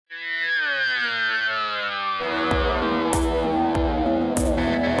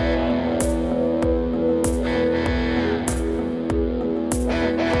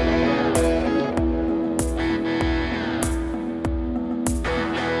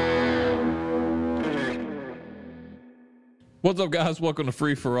What's up, guys? Welcome to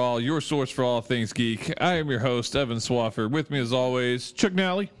Free for All, your source for all things geek. I am your host, Evan Swafford. With me, as always, Chuck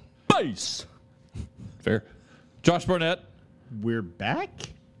Nally. Bass. Fair. Josh Barnett. We're back?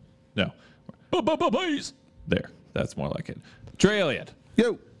 No. Bass. There. That's more like it. Trey Elliott.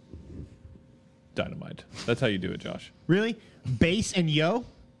 Yo. Dynamite. That's how you do it, Josh. Really? Bass and yo?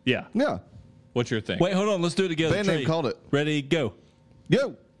 Yeah. Yeah. What's your thing? Wait, hold on. Let's do it together. Band name Trey, called it. Ready, go.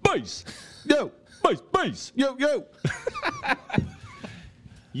 Yo. Bass. Yo. Bass. Yo. Yo. I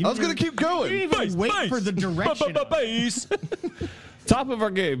was going to keep You going. didn't even wait for the direction. Bass. Top of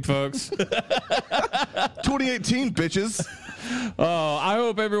our game, folks. 2018, bitches. I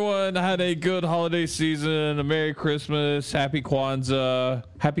hope everyone had a good holiday season, a Merry Christmas, Happy Kwanzaa,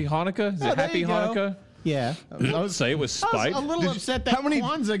 Happy Hanukkah. Is it Oh, there Happy you go. Hanukkah? Yeah. I would say it was spite. I was a little upset that how many-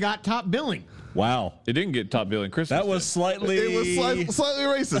 Kwanzaa got top billing. Wow. It didn't get top billing Christmas. That was slightly... It was slightly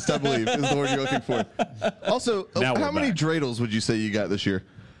racist, I believe, is the word you're looking for. Also, Now how we're many back. dreidels would you say you got this year?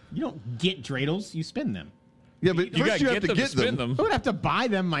 You don't get dreidels, you spin them. Yeah, but You got first to you have to get spin them. I would have to buy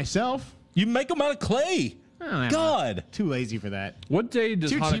them myself. You make them out of clay. I don't have God. Too lazy for that. What day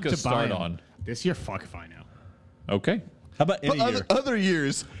does Too cheap Hanukkah to buy start them. on? This year, fuck if I know. Okay. How about any But year? other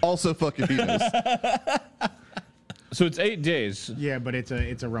years, also fucking he knows. So it's 8 days. Yeah, but it's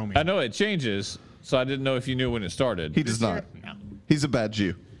a Roman. I know it changes, so I didn't know if you knew when it started. He does not. No. He's a bad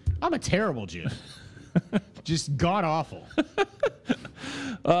Jew. I'm a terrible Jew. Just god awful.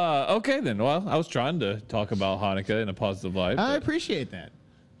 Okay, then. Well, I was trying to talk about Hanukkah in a positive light. I but appreciate that.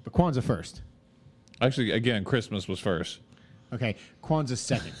 But Kwanzaa first. actually, again, Christmas was first. Okay, Kwanzaa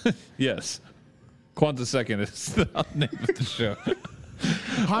second. Yes. Kwanzaa second is the name of the show.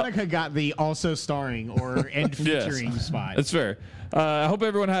 Hanukkah got the also starring or and featuring spot. That's fair. I hope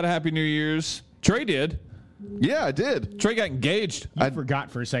everyone had a Happy New Year's. Trey did. Yeah, I did. Trey got engaged. You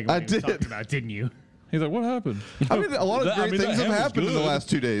forgot for a second what I he was talking did. about, didn't you? He's like, what happened? I mean, a lot of I great mean, things that have ham was happened in the good. last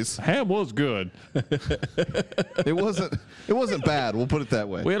 2 days. Ham was good. It wasn't bad. We'll put it that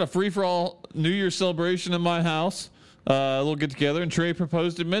way. We had a free-for-all New Year's celebration in my house. A little get-together, and Trey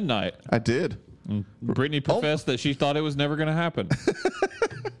proposed at midnight. I did. Brittany professed that she thought it was never going to happen.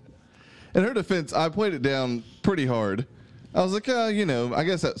 In her defense, I played it down pretty hard. I was like, I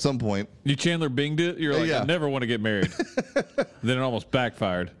guess at some point. You Chandler Binged it? You're like, Yeah. I never want to get married. Then it almost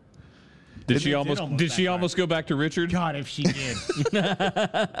backfired. Did she almost go back to Richard? God, if she did.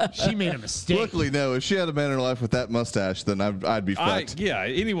 She made a mistake. Luckily, no. If she had a man in her life with that mustache, then I'd be fucked. Yeah,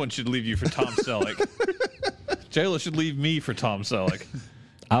 anyone should leave you for Tom Selleck. Jayla should leave me for Tom Selleck.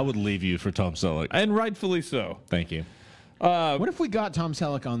 I would leave you for Tom Selleck. And rightfully so. Thank you. What if we got Tom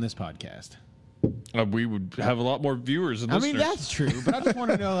Selleck on this podcast? We would have a lot more viewers and I listeners. mean, that's true, but I just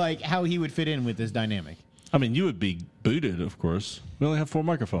want to know like how he would fit in with this dynamic. I mean, you would be booted, of course. We only have 4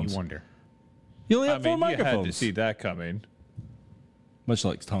 microphones. You wonder. You only I have 4 mean, you had microphones. to see that coming. Much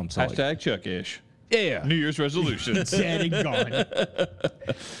like Tom Selleck. Hashtag Chuck-ish. Yeah. New Year's resolutions. Dead and gone.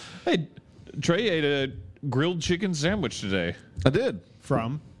 Hey, Trey ate a grilled chicken sandwich today. I did.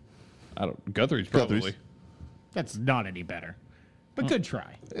 From? Guthrie's probably. Guthrie's. That's not any better. But good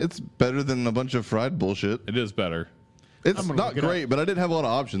try. It's better than a bunch of fried bullshit. It is better. It's I'm gonna not look it up. great, but I did have a lot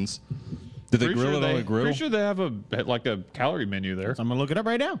of options. Did they Pretty grill sure it on a grill? Pretty sure they have a calorie menu there. So I'm going to look it up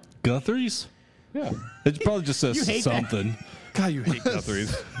right now. Guthrie's? Yeah. It probably just says You hate that. something. God, you hate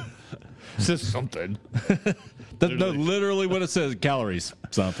Guthrie's. Says something. No, literally what it says, calories,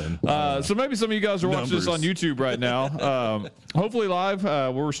 something. So maybe some of you guys are watching this on Numbers. YouTube right now. Hopefully live.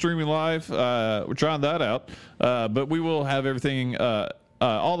 We're streaming live. We're trying that out. But we will have everything,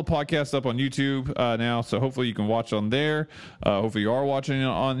 all the podcasts up on YouTube now. So hopefully you can watch on there. Hopefully you are watching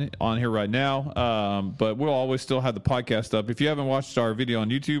it on here right now. But we'll always still have the podcast up. If you haven't watched our video on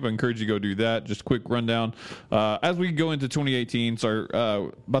YouTube, I encourage you to go do that. Just a quick rundown. As we go into 2018,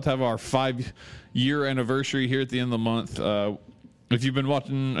 so about to have our 5-year anniversary here at the end of the month. If you've been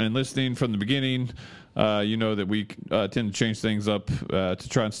watching and listening from the beginning, you know that we tend to change things up to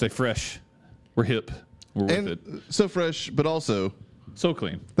try and stay fresh. We're hip. We're with And it. so fresh, but also, So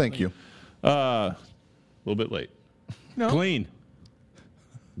clean. thank you. A little bit late. Clean.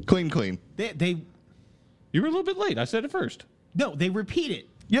 Clean. They You were a little bit late. I said it first. no, they repeat it.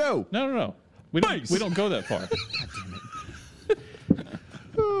 Yo! No. We don't go that far.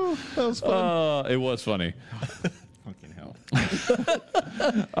 That was fun. It was funny. Fucking hell.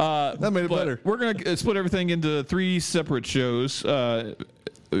 That made it But better. we're going to split everything into 3 separate shows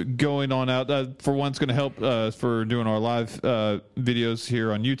going on out. For one, it's going to help for doing our live videos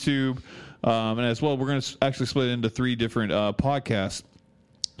here on YouTube. And as well, we're going to actually split it into 3 different podcasts.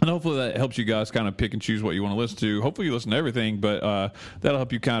 And hopefully that helps you guys kind of pick and choose what you want to listen to. Hopefully you listen to everything, but that'll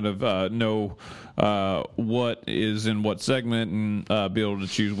help you kind of know what is in what segment and be able to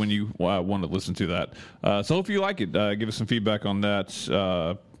choose when you want to listen to that. So if you like it, give us some feedback on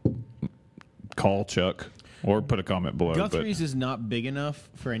that. Call Chuck or put a comment below. Guthrie's is not big enough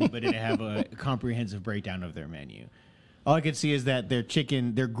for anybody to have a comprehensive breakdown of their menu. All I could see is that their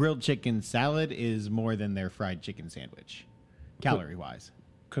grilled chicken salad is more than their fried chicken sandwich, calorie-wise.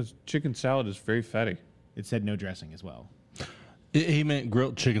 Because chicken salad is very fatty. It said no dressing as well. He meant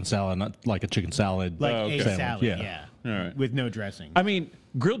grilled chicken salad, not like a chicken salad. Like okay. a Sandwich, salad, yeah. yeah. All right. With no dressing. I mean,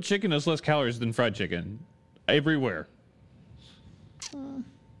 grilled chicken has less calories than fried chicken everywhere.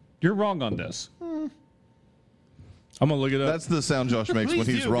 You're wrong on this. I'm gonna look it up. That's the sound Josh makes when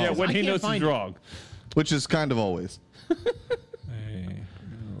Please he's do. wrong, Yeah, when I he can't knows he's find it. wrong. which is kind of always.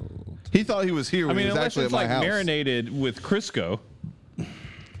 He thought he was here I when mean, he was unless actually it's at my like house. marinated with Crisco.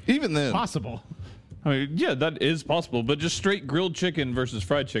 Even then, Possible. I mean, yeah, that is possible, but just straight grilled chicken versus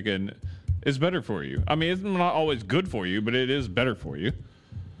fried chicken is better for you. I mean, it's not always good for you, but it is better for you.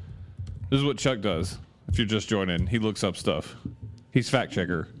 This is what Chuck does. If you're just joining, he looks up stuff. He's fact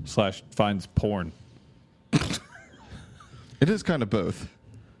checker / finds porn. it is kind of both.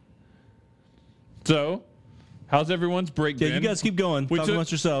 So, how's everyone's break yeah, been? you guys keep going. Talk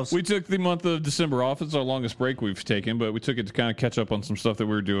amongst yourselves. We took the month of December off. It's our longest break we've taken, but we took it to kind of catch up on some stuff that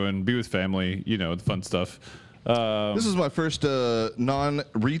we were doing, be with family, you know, the fun stuff. This is my first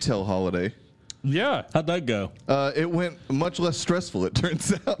non-retail holiday. Yeah, How'd that go? It went much less stressful, it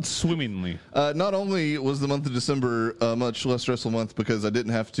turns out. swimmingly. Not only was the month of December a much less stressful month because I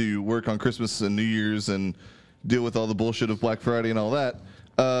didn't have to work on Christmas and New Year's and deal with all the bullshit of Black Friday and all that,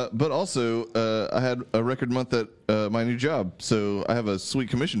 but also I had a record month at my new job. So I have a sweet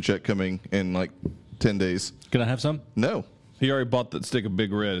commission check coming in like 10 days. Can I have some? No. He already bought that stick of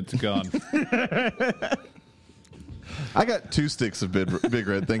Big Red. It's gone. I got 2 sticks of Big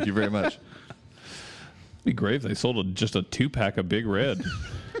Red. Thank you very much. It'd be great if they sold just a 2-pack of Big Red.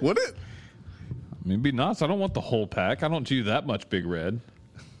 Would it? I mean, it'd be nice. I don't want the whole pack. I don't chew that much Big Red.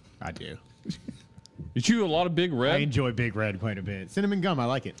 I do. You chew a lot of Big I Red? enjoy Big Red quite a bit. Cinnamon gum, I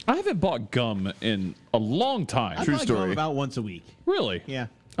like it. I haven't bought gum in a long time. I True buy gum story. about once a week. Really? Yeah.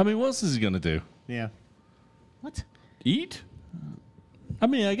 I mean, what else is he gonna do? Yeah. What? Eat? I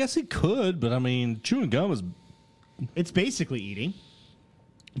mean, I guess he could, but I mean, chewing gum is. It's basically eating.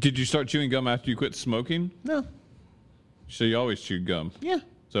 Did you start chewing gum after you quit smoking? No. So you always chewed gum. Yeah.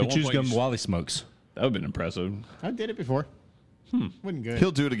 So He at one chews point gum you- while he smokes. That would have been impressive. I did it before. Wasn't good.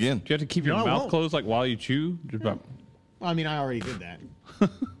 He'll do it again. Do you have to keep your No, I mouth won't. closed like while you chew? Just about- I mean, I already did that.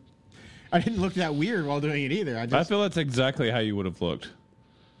 I didn't look that weird while doing it either. I I just feel that's exactly how you would have looked.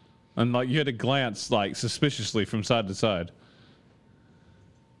 And like you had to glance like suspiciously from side to side.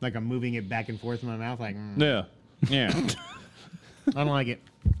 like I'm moving it back and forth in my mouth. Like Yeah. Yeah. I don't like it.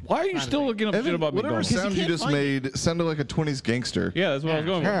 Why are you still looking up shit Evan, about whatever McDonald's? sound you can't just find made sounded like a 20s gangster. Yeah, that's what I was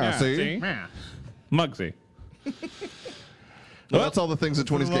going with. Yeah, Yeah, see? Yeah. Muggsy. Well, that's all the things a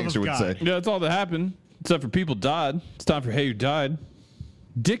 20s love gangster of would God. say. Yeah, that's all that happened. Except for people died. It's time for Hey You Died.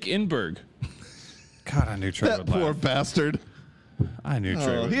 Dick Enberg. God, I knew Trey That would poor laugh. bastard. I knew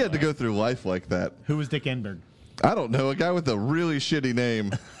Trey Oh, would he had to laugh. go through life like that. Who was Dick Enberg? I don't know. A guy with a really shitty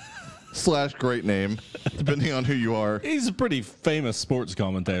name / great name, depending on who you are. He's a pretty famous sports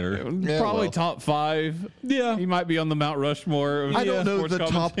commentator. Yeah, Probably well. top 5. Yeah. He might be on the Mount Rushmore. Of I don't know sports the top.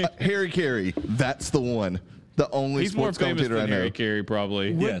 commentators. Harry Carey. That's the one. The only He's more sports famous commentator I than know. Harry Carey,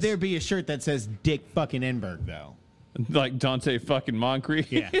 probably. Would Yes. there be a shirt that says Dick fucking Enberg though? Like Dante fucking Moncrief.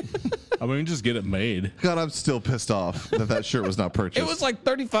 Yeah. I mean, just get it made. God, I'm still pissed off that shirt was not purchased. It was like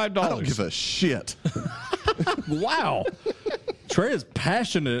 $35. I don't give a shit. Wow. Trey is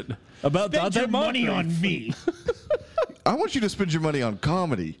passionate about Spend Dante your money Moncrief. on me. I want you to spend your money on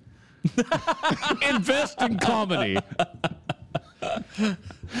comedy. Invest in comedy.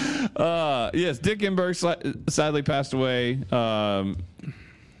 Yes, Dick Enberg sadly passed away.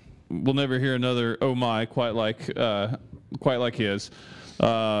 We'll never hear another "Oh My" quite like his.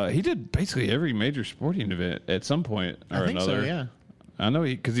 He did basically every major sporting event at some point or I think so, another. yeah. I know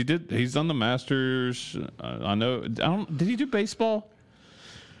because he did. He's done the Masters. I know. Did he do baseball?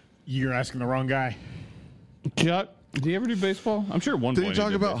 You're asking the wrong guy. Chuck, did he ever do baseball? I'm sure at one Did point he talk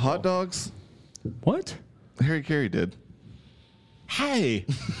did about hot baseball. dogs? What? Harry Carey did. Hey.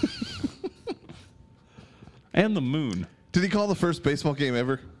 And the moon. Did he call the first baseball game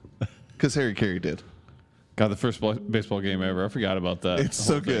ever? Because Harry Carey did. God, the first baseball game ever. I forgot about that. It's The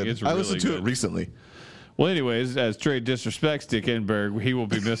so whole thing. good. It's I really listened to good. it recently. Well, anyways, as Trey disrespects Dick Enberg, he will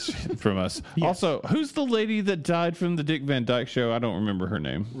be missed from us. Also, who's the lady that died from the Dick Van Dyke Show? I don't remember her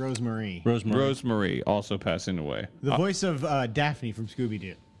name. Rosemary. Rosemary also passing away. The voice of Daphne from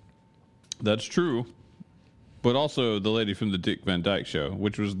Scooby-Doo. That's true. But also the lady from the Dick Van Dyke Show,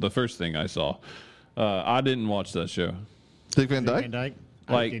 which was the first thing I saw. I didn't watch that show. Dick Van Dyke? Van Dyke?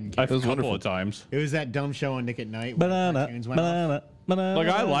 Like, didn't a care. couple of times. It was that dumb show on Nick at Night. where the Banana, cartoons went off. banana, Like,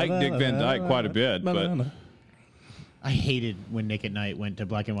 I like Dick Van Dyke quite a bit, but I hated when Nick at Night went to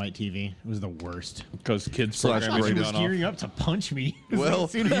black and white TV. It was the worst. because kids Slash programming He Brain was went off. gearing up to punch me. Well,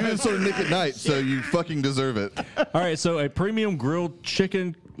 you didn't sort of Nick at Night, so you fucking deserve it. All right, so a premium grilled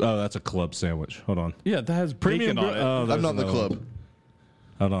chicken. Oh, that's a club sandwich. Hold on. Yeah, that has Premium bacon on it. Oh, there's I'm not in the another club. one.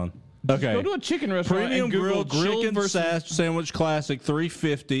 Hold on. Okay. Go to a chicken restaurant Premium and Google grilled chicken versus sandwich classic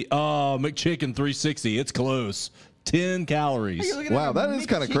 350. Oh, McChicken 360. It's close. 10 calories. Wow, that is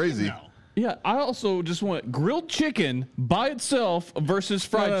kind of crazy. Yeah, I also just want grilled chicken by itself versus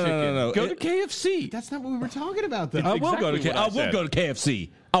fried No, no, no, chicken. no, no. Go to KFC. That's not what we were talking about, though. I will go to exactly what I I will said. go to KFC.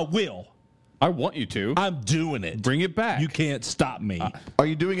 I will. I want you to. I'm doing it. Bring it back. You can't stop me. Are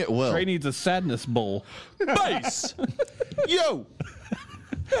you doing it well? Trey needs a sadness bowl. Base. Yo.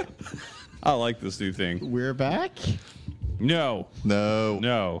 I like this new thing. We're back. No, No.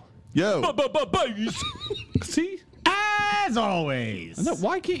 no. Yo. Base. See? As always. No,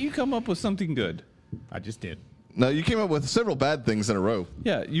 why can't you come up with something good? I just did. No, you came up with several bad things in a row.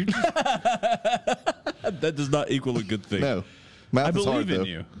 Yeah, you. Just, That does not equal a good thing. No. Math I is hard, believe in though.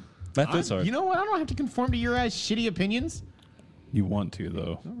 you. That is hard. You know what? I don't have to conform to your guys' shitty opinions. You want to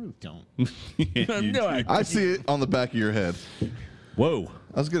though. I really don't. You No, do. I see it on the back of your head. Whoa.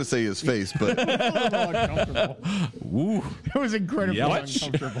 I was going to say his face, but Uncomfortable. Woo. It was incredibly Ouch.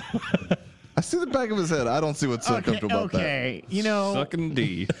 uncomfortable. I see the back of his head. I don't see what's so comfortable about okay. You know, Sucking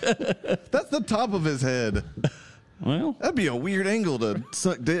D. that. That's the top of his head. Well, That'd be a weird angle to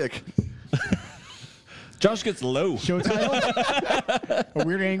suck dick. Josh gets low. show title. A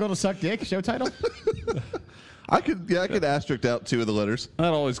weird angle to suck dick. Show title. I could asterisk out 2 of the letters.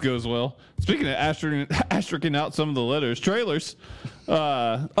 that always goes well. Speaking of asterisking out some of the letters, trailers.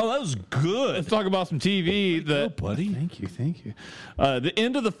 Oh, that was good. Let's talk about some TV. That buddy. Thank you. The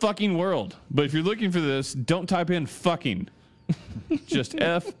end of the fucking world. But if you're looking for this, don't type in fucking. Just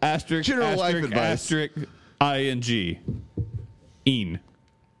F asterisk General life asterisk advice. asterisk ing. Een.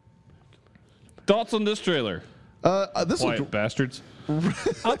 Thoughts on this trailer? This Quiet looked, bastards.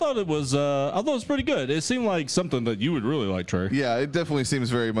 I thought it was pretty good. It seemed like something that you would really like, Trey. yeah, it definitely seems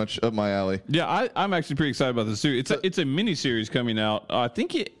very much up my alley. Yeah, I'm actually pretty excited about this too. It's a mini series coming out. I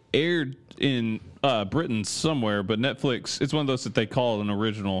think it aired in Britain somewhere, but Netflix. It's one of those that they call an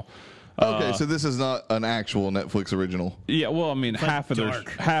original. Okay, so this is not an actual Netflix original. Yeah, well, I mean, half of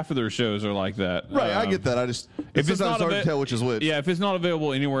their shows are like that. Right, I get that. I just If it's sometimes not hard to tell which is which. Yeah, if it's not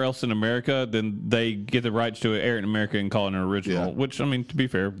available anywhere else in America, then they get the rights to it, air it in America, and call it an original. Yeah. Which, I mean, to be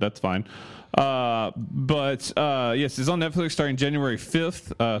fair, that's fine. But yes, it's on Netflix starting January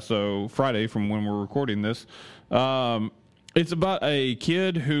 5th, so Friday from when we're recording this. It's about a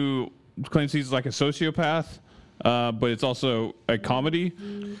kid who claims he's like a sociopath, but it's also a comedy.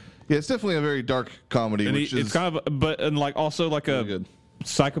 Yeah, it's definitely a very dark comedy, And which it's is kind of, and like also like a really good.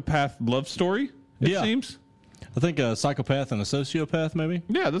 psychopath love story. It Yeah. seems. I think a psychopath and a sociopath, maybe.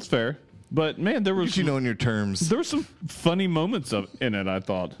 Yeah, that's fair. But man, there was You know in your terms. there were some funny moments in it. I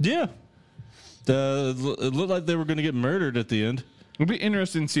thought Yeah. It looked like they were going to get murdered at the end. it'd be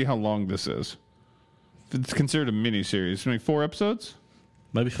interesting to see how long this is. If it's considered a mini series, I mean, 4 episodes.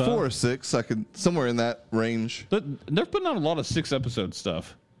 Maybe 5. 4 or 6, I could somewhere in that range. They're putting out a lot of 6-episode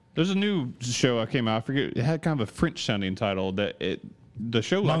stuff. There's a new show that came out. I forget. It had kind of a French sounding title. The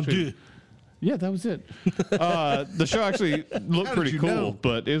show Mon actually. Dieu. Yeah, that was it. The show actually looked How did pretty you cool, know?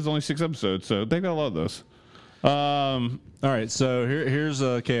 but it was only 6 episodes, so they got a lot of those. All right, so here's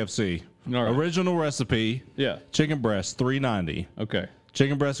KFC. All right. Original recipe. Yeah. Chicken breast, $3.90. Okay,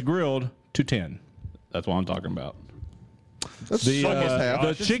 Chicken breast grilled, $2.10. that's what I'm talking about. That's The almost half.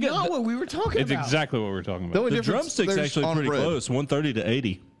 the chicken, Not what we were talking It's about. exactly what we're talking The about. only the difference, drumsticks there's actually on pretty bread. close, 130 to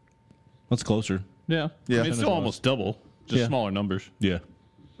 80. That's closer. Yeah, Yeah. I mean, it's still almost double, just Yeah. smaller numbers. Yeah.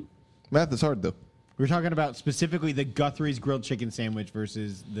 Math is hard though. We're talking about specifically the Guthrie's grilled chicken sandwich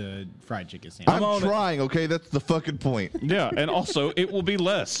versus the fried chicken sandwich. I'm on it. trying, okay? That's the fucking point. Yeah, and also it will be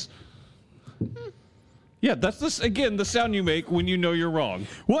less. Yeah, that's this again the sound you make when you know you're wrong.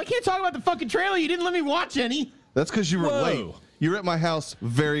 Well, I can't talk about the fucking trailer. You didn't let me watch any. That's because you were Whoa. late. You were at my house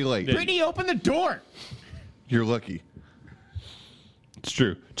very late. Brittany, open the door. You're lucky. It's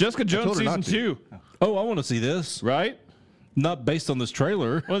true. Jessica Jones told her season not to. 2, Oh, I want to see this. right? Not based on this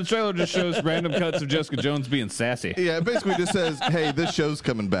trailer. Well, the trailer just shows random cuts of Jessica Jones being sassy. Yeah, it basically just says, "Hey, this show's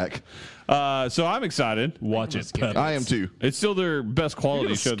coming back." So I'm excited. Watch it. I am too. It's still their best quality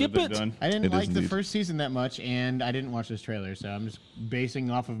gonna show that skip they've it? done. I didn't It is like the indeed. first season that much, and I didn't watch this trailer, so I'm just basing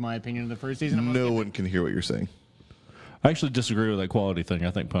off of my opinion of the first season. I'm gonna No skip one can hear what you're saying. I actually disagree with that quality thing.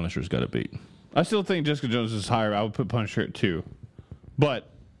 I think Punisher's got it beat. I still think Jessica Jones is higher. I would put Punisher at 2. But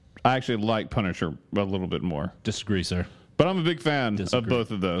I actually like Punisher a little bit more. Disagree, sir. But I'm a big fan of Disagree. both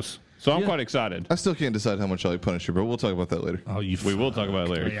of those. So I'm quite excited. I still can't decide how much I like Punisher, but we'll talk about that later. Oh, you. We will talk about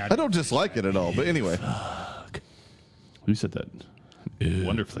it later. Yeah, I don't dislike it at all, but anyway. Who said that?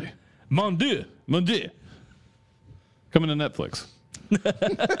 Wonderfully. Mon Dieu. Mon Dieu. Coming to Netflix.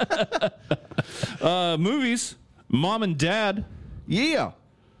 Movies. Mom and Dad. Yeah.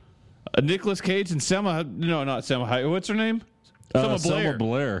 Nicolas Cage and Selma. No, not Selma Hayek. What's her name? Selma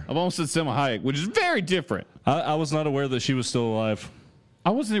Blair. I've almost said Selma Hayek, which is very different. I was not aware that she was still alive. I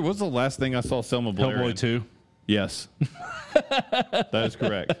wasn't. What was the last thing I saw Selma Blair in? Hellboy 2. Yes. That is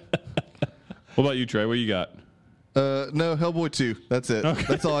correct. What about you, Trey? What you got? No, Hellboy 2. That's it.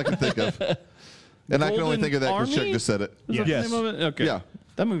 That's all I can think of. And I can only Golden think of that because Chuck Army? just said it. Is that Yes. the name of it? Okay. Yeah.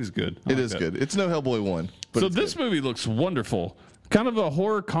 That movie's good. I It like is that. good. It's no Hellboy 1. But So it's this good. movie looks wonderful. Kind of a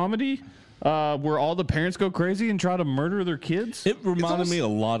horror comedy where all the parents go crazy and try to murder their kids. It reminded me a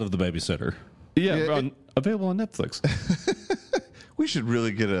lot of The Babysitter. Yeah, Yeah, available on Netflix. We should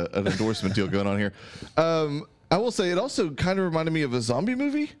really get an endorsement deal going on here. I will say it also kind of reminded me of a zombie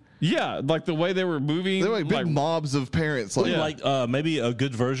movie. Yeah, like the way they were moving. They were like big mobs of parents. Like, Yeah. Like maybe a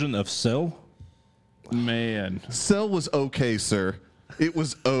good version of Cell. Man. Cell was okay, sir. It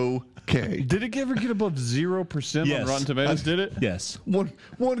was okay. Did it ever get above 0% on Yes. Rotten Tomatoes? Did it? Yes. One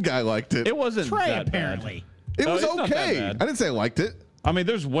guy liked it. It wasn't Trey, that apparently. It Oh, was it's not that okay. bad. I didn't say I liked it. bad. I mean,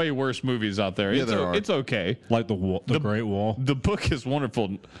 there's way worse movies out there. Yeah, it's, there are. It's okay. Like the Great Wall. The book is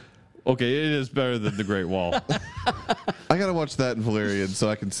wonderful. Okay, it is better than The Great Wall. I gotta watch that in Valerian so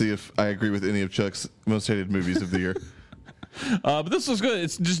I can see if I agree with any of Chuck's most hated movies of the year. But this was good.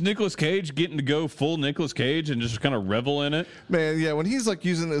 It's just Nicolas Cage getting to go full Nicolas Cage and just kind of revel in it. Man, yeah, when he's like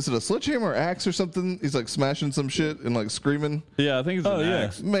using, is it a sledgehammer or axe or something? He's like smashing some shit and like screaming. Yeah, I think it's an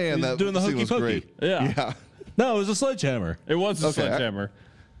axe. Man, He's that doing the scene hokey was pokey. great. Yeah. Yeah. No, it was a sledgehammer. It was a Okay, sledgehammer.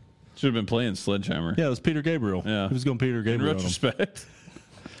 Should have been playing Sledgehammer. Yeah, it was Peter Gabriel. Yeah. He was going Peter In Gabriel. on him. retrospect.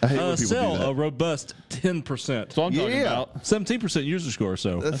 I hate when people Cell, do a that. robust 10%. That's what I'm talking Yeah. about. 17% user score,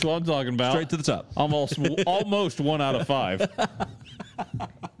 so That's what I'm talking about. straight to the top. Almost 1 out of 5.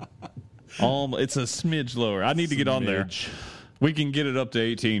 It's a smidge lower. I need to get on there. Smidge. We can get it up to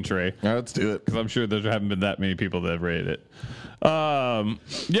 18, Trey. All right, let's do it. Because I'm sure there haven't been that many people that have rated it.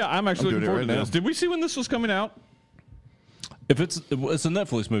 Yeah, I'm actually looking doing it forward right to now. this. Did we see when this was coming out? If it's a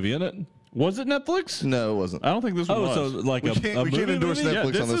Netflix movie, isn't it? Was it Netflix? No, it wasn't. I don't think this one Oh, was. so like We a can't movie endorse movie?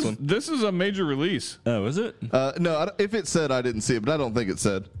 Netflix yeah, on this one. This is a major release. Oh, is it? No, if it said, I didn't see it, but I don't think it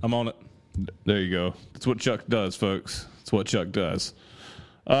said. I'm on it. There you go. That's what Chuck does, folks. That's what Chuck does.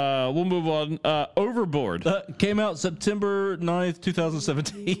 We'll move on. Overboard. Came out September 9th,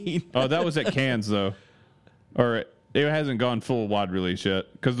 2017. Oh, that was at Cannes, though. Or it hasn't gone full wide release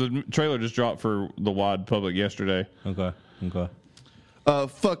yet because the trailer just dropped for the wide public yesterday. Okay.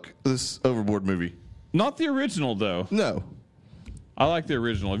 Fuck this Overboard movie. Not the original, though. No. I like the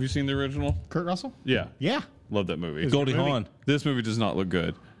original. Have you seen the original? Kurt Russell? Yeah. Yeah. Love that movie. Goldie movie. Hawn. This movie does not look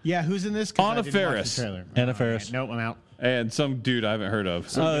good. Yeah, who's in this? 'Cause Anna I didn't watch the Faris. trailer. Anna Oh, Faris. man. Nope, I'm out. And some dude I haven't heard of.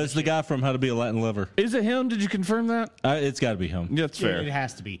 It's the guy from How to Be a Latin Lover. Is it him? Did you confirm that? It's got to be him. Yeah, that's Yeah, fair. it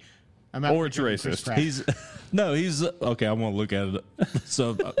has to be. I'm out Or it's because of Chris racist. Pratt. He's okay. I want to look at it,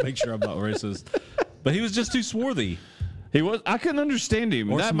 so make sure I'm not racist. But he was just too swarthy. He was. I couldn't understand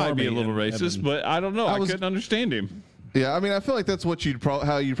him. Or That might be a smarmy, little racist, Evan. but I don't know. I was- couldn't understand him. Yeah, I mean, I feel like that's what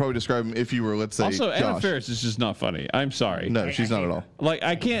how you'd probably describe him if you were, let's say, Also, Anna Josh. Faris is just not funny. I'm sorry. No, she's not at all. Like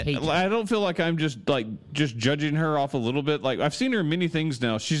I can't. hate I don't feel like I'm just judging her off a little bit. Like I've seen her in many things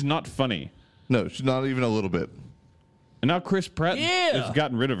now. She's not funny. No, she's not even a little bit. And now Chris Pratt Yeah. has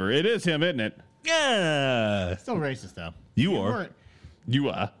gotten rid of her. It is him, isn't it? Yeah, Still racist, though. you are. weren't. You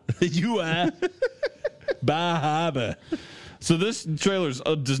are. You are. Bahaba. So this trailer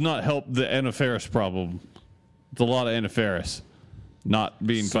does not help the Anna Faris problem. It's a lot of Anna Faris not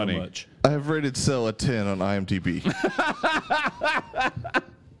being So funny. much. I have rated Cell a 10 on IMDb.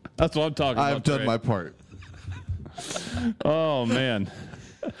 That's what I'm talking about. I've done Trey. my part. Oh man.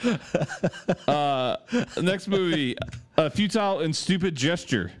 Next movie, A Futile and Stupid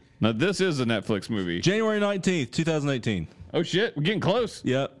Gesture. Now this is a Netflix movie. January 19th, 2018. Oh shit, we're getting close.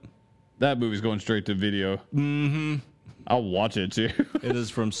 Yep. That movie's going straight to video. Mm-hmm. I'll watch it too. It is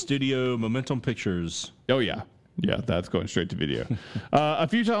from Studio Momentum Pictures. Oh yeah. Yeah, that's going straight to video. A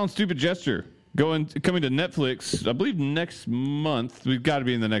Futile and Stupid Gesture coming to Netflix, I believe next month. We've got to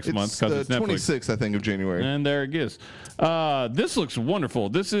be in the next month because it's Netflix. 26th, I think, of January. And there it is. This looks wonderful.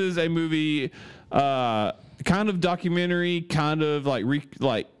 This is a movie, kind of documentary, kind of like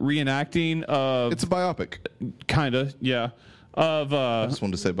reenacting of. It's a biopic. Kind of, yeah. Of I just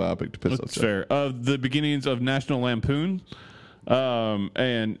wanted to say biopic to piss off that's Jeff. fair. Of the beginnings of National Lampoon,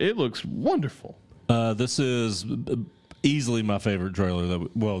 and it looks wonderful. This is easily my favorite trailer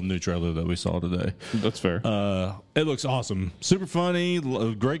new trailer that we saw today. That's fair. It looks awesome, super funny,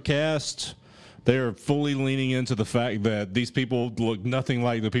 great cast. They are fully leaning into the fact that these people look nothing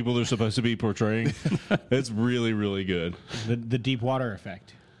like the people they're supposed to be portraying. It's really, really good. The Deepwater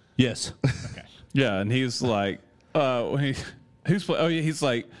effect. Yes. Okay. Yeah, and he's like, he's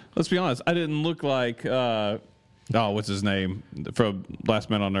like, let's be honest, I didn't look like, what's his name from Last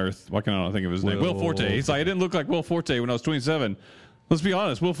Man on Earth? Why can't I not think of his name? Will Forte. He's like, I didn't look like Will Forte when I was 27. Let's be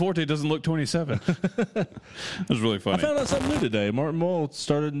honest, Will Forte doesn't look 27. It was really I funny. found out something new today. Martin Mull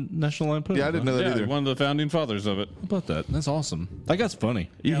started National Lampoon. Yeah, I didn't know that Yeah, either. one of the founding fathers of it. How about that? That's awesome. That guy's funny.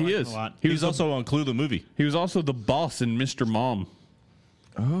 He I like him is. a lot. He He was was also on Clue the movie. He was also the boss in Mr. Mom.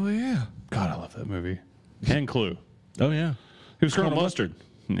 Oh, yeah. God, I love that movie. And Clue. Oh yeah. He was Colonel Mustard.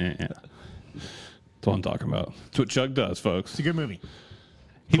 Yeah. That's what I'm talking about. That's what Chuck does, folks. It's a good movie.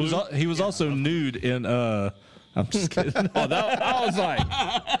 He was also nude in I'm just kidding. Oh, that I was like,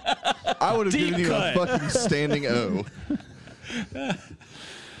 I would have Deep given you cut. a fucking standing O.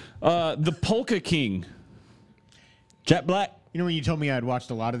 the Polka King. Jack Black. You know when you told me I'd watched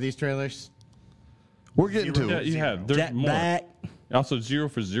a lot of these trailers? We're getting to Yeah, it. you have. There's Jack more. Black. Also, 0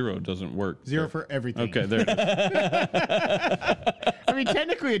 for 0 doesn't work. 0 for everything. Okay, there it is. I mean,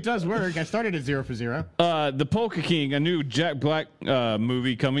 technically it does work. I started at 0 for 0. The Polka King, a new Jack Black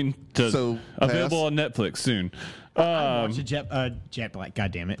movie coming to So, available pass. on Netflix soon. I watched a Jack Black,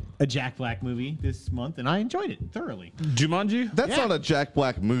 goddammit, a Jack Black movie this month, and I enjoyed it thoroughly. Jumanji? That's Yeah. not a Jack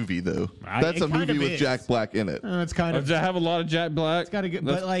Black movie, though. That's it a kind movie of with is. Jack Black in it. It's kind of Does that have a lot of Jack Black? It's got a good-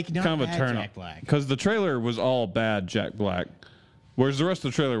 but, like, not kind of a bad turn Jack Black. Because the trailer was all bad Jack Black, whereas the rest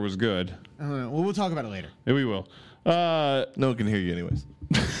of the trailer was good. I don't know. Well, we'll talk about it later. Yeah, we will. No one can hear you, anyways.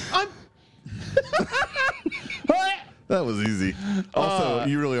 That was easy. Also,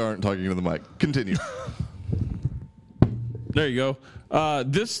 you really aren't talking to the mic. Continue. There you go.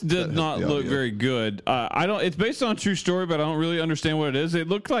 This did not the look audio. very good. I don't. It's based on a true story, but I don't really understand what it is. It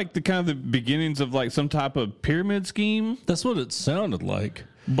looked like the kind of the beginnings of like some type of pyramid scheme. That's what it sounded like.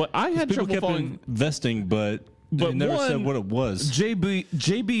 But I had People trouble kept following. investing, but they never said what it was.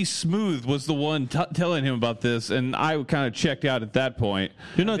 JB Smooth was the one telling him about this, and I kind of checked out at that point.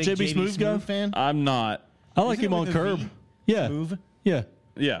 You're not Big JB Smooth guy? fan? I'm not. I like Isn't him it on with a Curb. V? Yeah. Move? Yeah.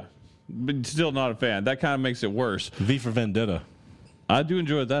 Yeah, but still not a fan. That kind of makes it worse. V for Vendetta. I do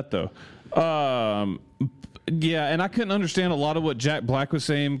enjoy that though. Yeah, and I couldn't understand a lot of what Jack Black was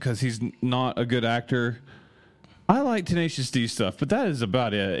saying because he's not a good actor. I like Tenacious D stuff, but that is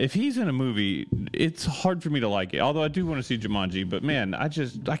about it. If he's in a movie, it's hard for me to like it. Although I do want to see Jumanji, but man, I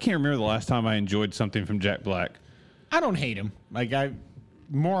can't remember the last time I enjoyed something from Jack Black. I don't hate him. Like,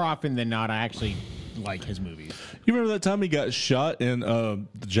 more often than not, I actually like his movies. You remember that time he got shot in The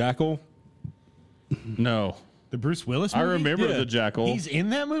Jackal? No, The Bruce Willis I movie? remember Yeah. the Jackal. He's in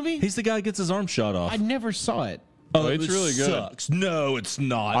that movie? He's the guy who gets his arm shot off. I never saw it. Oh, it's really good. Sucks. No, it's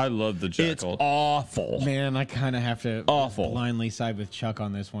not. I love the It's Jackal. awful. Man, I kind of have to Awful. blindly side with Chuck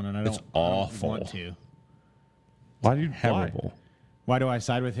on this one, and I don't, awful. want to. Why do you Terrible. Why do I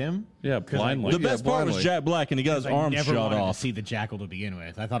side with him? Yeah, blindly. The best part was blindly. Jack Black, and he got his I arm never shot wanted off. to see the Jackal to begin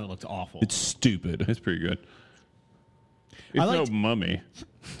with. I thought it looked awful. It's stupid. It's pretty good. It's liked- no mummy.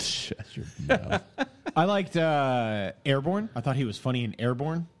 Shut your mouth. I liked Airborne. I thought he was funny in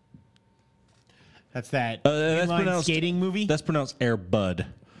Airborne. That's that that's inline pronounced- skating movie. That's pronounced Air Bud.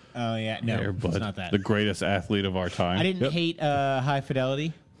 Oh yeah, no, Air it's Bud, not that. the greatest athlete of our time. I didn't hate High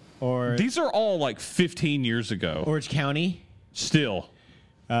Fidelity or These are all like 15 years ago. Orange County. Still,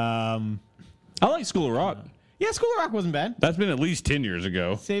 I like School of Rock. Yeah, School of Rock wasn't bad. that's been at least 10 years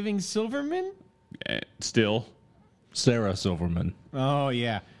ago. Saving Silverman. Still, Sarah Silverman. Oh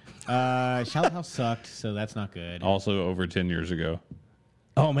yeah. Shallow House sucked, so that's not good. also over 10 years ago.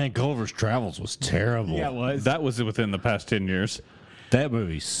 Oh man, Gulliver's Travels was terrible. Yeah, it was. That was within the past 10 years. That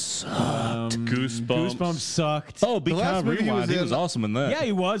movie sucked. Goosebumps. Goosebumps sucked. Oh, Be last Kind, movie he Rewind. was He in- was awesome in that. Yeah,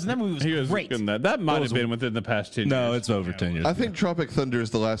 he was, and that movie was He was great. good in that. That might have been within the past 10 No, years. it's over 10 years. I think Tropic Thunder is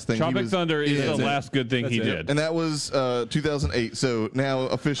the last thing he Tropic was Thunder is in. the last good thing he That's it. did. And that was 2008, so now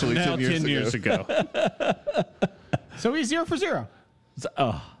officially Now 10 years ago. So he's 0 for 0.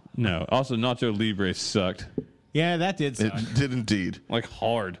 No. Also, Nacho Libre sucked. Yeah, that did It suck. did indeed. Like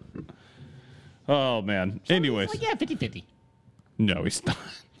hard. Oh man. Anyways, Like, yeah, 50-50. no, he's not.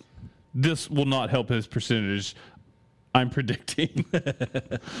 This will not help his percentage. I'm predicting.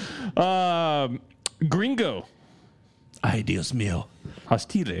 Gringo. Ay, Dios mío.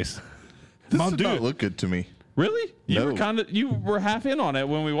 Hostiles. This did not look good to me. Really? You were No. you were half in on it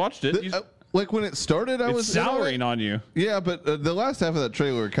when we watched it. Like when it started, I It's was in on it. souring on you. Yeah, but the last half of that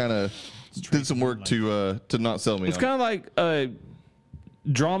trailer kind of did some work to not sell me. It's on. kind of like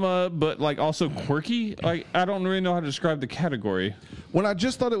drama, but like also quirky. Like I don't really know how to describe the category. When I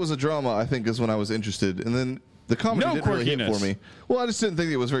just thought it was a drama, I think is when I was interested, and then the comedy No didn't really hit quirkiness. for me. Well, I just didn't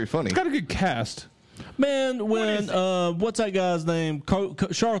think it was very funny. It's got a good cast. Man, when what's that guy's name?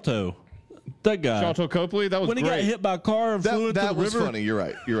 Sharto. That guy. Sharlto Copley, that was When he great. got hit by a car and flew into That the was river. funny. You're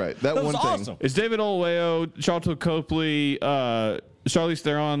right. You're right. That That one was thing. awesome. It's David Oyelowo, Sharlto Copley, Charlize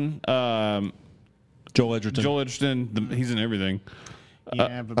Theron, Joel Edgerton. Joel Edgerton. He's in everything.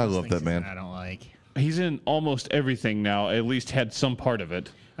 Yeah, but I most love that things man. I don't like. He's in almost everything now. At least had some part of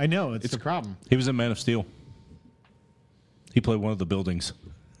it. I know it's the problem. He was in Man of Steel. He played one of the buildings.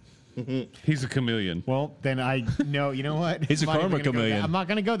 He's a chameleon. Well, then I know. You know what? He's a I'm not karma even gonna go chameleon. that- I'm not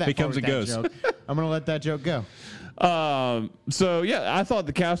going to go that He far comes with and that goes. joke. I'm going to let that joke go. So yeah, I thought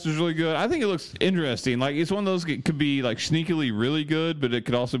the cast was really good. I think it looks interesting. Like it's one of those that could be like sneakily really good, but it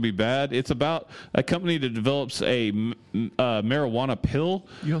could also be bad. It's about a company that develops a marijuana pill.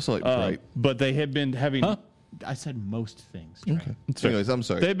 You also like Bright. But they have been having. I said most things. Trey. Anyways, I'm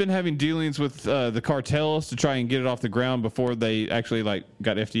sorry. They've been having dealings with the cartels to try and get it off the ground before they actually like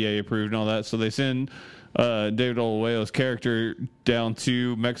got FDA approved and all that. So they send David Oyelowo's character down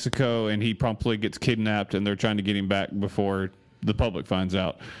to Mexico, and he promptly gets kidnapped, and they're trying to get him back before the public finds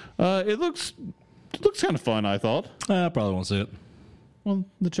out. It looks kind of fun, I thought. I probably won't see it. Well,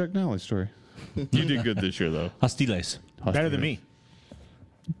 the Chuck Nally story. You did good this year, though. Hostiles. Better than me.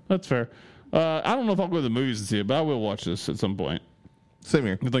 That's fair. I don't know if I'll go to the movies and see it, but I will watch this at some point. Same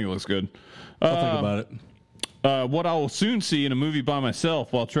here. I think it looks good. I'll think about it. What I will soon see in a movie by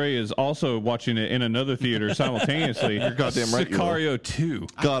myself while Trey is also watching it in another theater simultaneously. You're goddamn right you will. Sicario 2.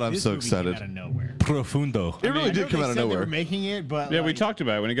 God, I'm This so movie came excited. Out of nowhere. Profundo. It really I know did come they out of said They nowhere. were making it, but Yeah, we like, talked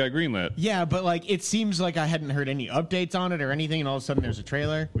about it when it got greenlit. Yeah, but like it seems like I hadn't heard any updates on it or anything, and all of a sudden there's a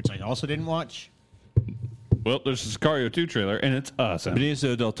trailer, which I also didn't watch. Well, there's a Sicario 2 trailer, and it's awesome.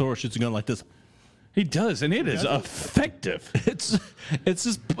 Benicio del Toro shoots a gun like this. He does, and it is effective. It's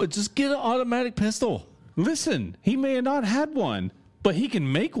just get an automatic pistol. Listen, he may have not had one, but he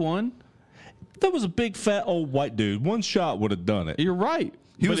can make one. That was a big fat old white dude. One shot would have done it. You're right.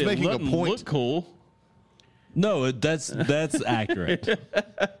 He But was it making a doesn't point. Look cool. No, that's accurate.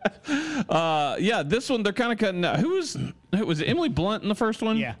 Yeah, this one they're kind of cutting out. Who was it? Emily Blunt in the first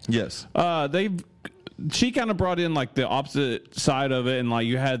one? Yeah. Yes. She kind of brought in like the opposite side of it, and like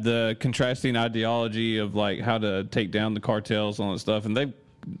you had the contrasting ideology of like how to take down the cartels and all that stuff, and they've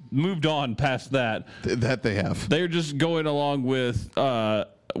moved on past that. That they have. They're just going along with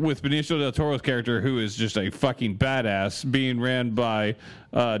Benicio del Toro's character, who is just a fucking badass, being ran by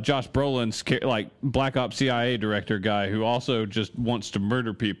Josh Brolin's like Black Ops CIA director guy, who also just wants to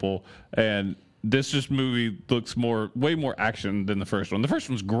murder people. And this movie looks way more action than the first one. The first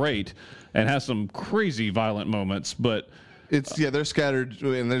one's great and has some crazy violent moments, but They're scattered,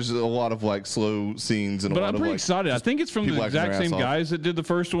 and there's a lot of like slow scenes and a lot I'm of pretty like. excited. I think it's from the people acting exact their ass same off. guys that did the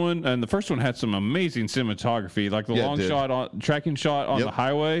first one, and the first one had some amazing cinematography, like the Yeah, it long did. shot tracking shot on Yep. the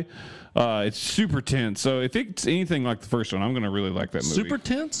highway. It's super tense. So if it's anything like the first one, I'm going to really like that movie. Super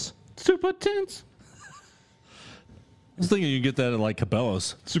tense? super tense, I was thinking you get that at like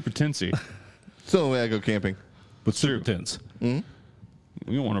Cabela's, super tensy. It's the only way I go camping. but super tense. You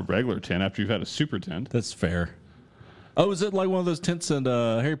don't want a regular tent after you've had a super tent. That's fair. Oh, is it like one of those tents in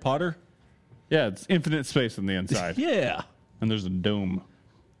Harry Potter? Yeah, it's infinite space on the inside, Yeah. and there's a dome.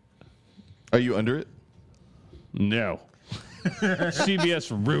 Are you under it? No,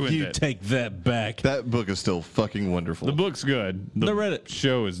 CBS ruined You it. take that back. That book is still fucking wonderful. The book's good. The Never read it.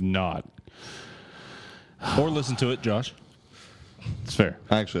 show is not. Or listen to it, Josh. It's fair.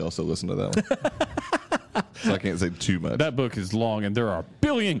 I actually also listened to that one. So I can't say too much. That book is long, and there are a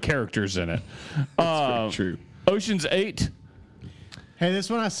billion characters in it. That's very true. Ocean's 8, Hey, this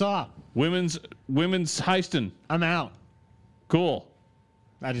one I saw. women's heisting. I'm out. Cool.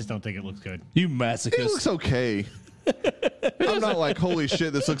 I just don't think it looks good. You It masochist. looks okay. I'm not like, holy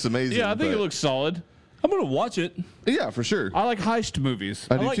shit, this looks amazing. Yeah, I think it but- looks solid. I'm going to watch it. Yeah, for sure. I like heist movies,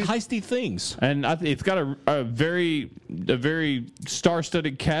 I do like too. heisty things. and it's got a very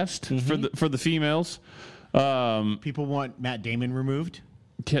star-studded cast for the females. People want Matt Damon removed.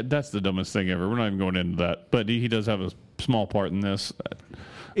 Yeah, that's the dumbest thing ever. We're not even going into that. But he does have a small part in this.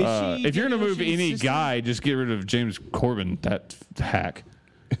 Is she If you're going to move Ocean's any sister? guy, just get rid of James Corbin, that hack.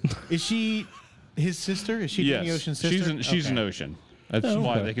 Is she his sister? Is she Danny Yes, Ocean's sister? she's an Okay. Ocean. That's Oh,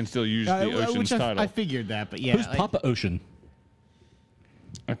 why okay. they can still use the Ocean's Which title. I figured that, but yeah. Who's Papa Ocean?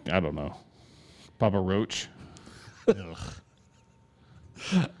 I don't know. Papa Roach. Ugh.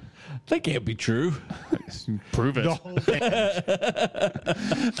 That can't be true. Prove it. The whole thing.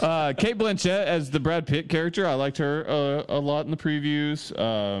 Kate Blanchett as the Brad Pitt character. I liked her a lot in the previews.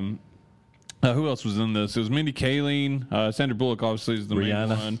 Who else was in this? It was Mindy Kaling. Sandra Bullock obviously is the Rihanna.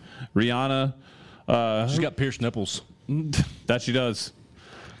 main one. Rihanna. She's got pierced nipples. That she does.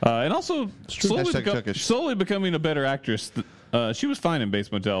 And also slowly, Hashtag Chuckish. slowly becoming a better actress. She was fine in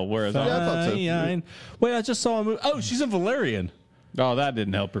Bates Motel, whereas Yeah, I thought so. Wait, I just saw a movie. Oh, she's in Valerian. that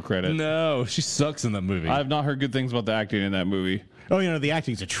didn't help her credit. No, she sucks in that movie. I have not heard good things about the acting in that movie. Oh, the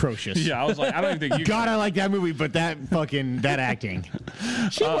acting's atrocious. Yeah, I was like, I don't even think you. God, I like that movie, but that acting.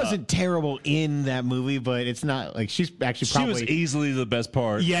 She wasn't terrible in that movie, but it's not like she's actually she probably. was easily the best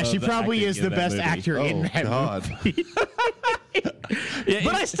part. Yeah, of she the probably acting is in the that best movie. actor in Oh, that God. movie.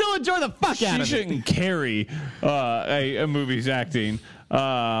 But I still enjoy the fuck She out of it. shouldn't carry a movie's acting.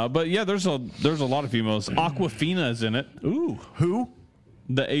 But yeah, there's a lot of females. Aquafina's in it. Ooh. Who?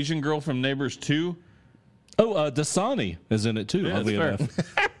 The Asian girl from Neighbors 2. Oh, Dasani is in it too. Yeah, oddly that's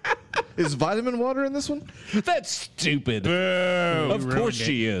enough. Is vitamin water in this one? That's stupid. Boo! Of course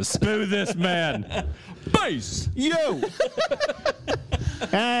she is. Boo this man. Base. Yo.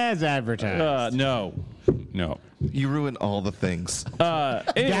 As advertised. No. You ruin all the things.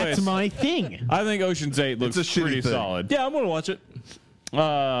 Anyways, That's my thing. I think Ocean's 8 looks It's a shitty pretty thing. solid. Yeah, I'm gonna watch it.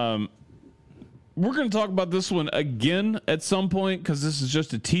 We're going to talk about this one again at some point because this is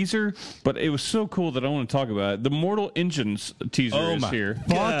just a teaser, but it was so cool that I want to talk about it. The Mortal Engines teaser Oh is my here. Fuck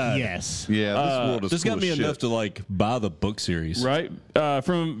God. yes. Yeah, this world is This cool got me as enough shit. to like buy the book series. Right?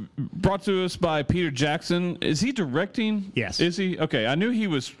 Brought to us by Peter Jackson. Is he directing? Yes. Is he? Okay. I knew he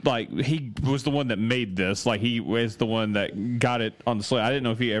was the one that made this. Like he was the one that got it on the slate. I didn't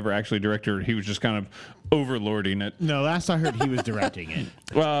know if he ever actually directed it. He was just kind of overlording it. No, last I heard he was directing it.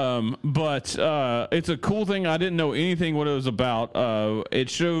 But it's a cool thing. I didn't know anything what it was about. It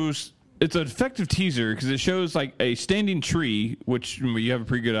shows. It's an effective teaser because it shows like a standing tree, which you have a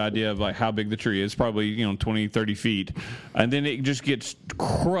pretty good idea of like how big the tree is, probably 20, 30 feet, and then it just gets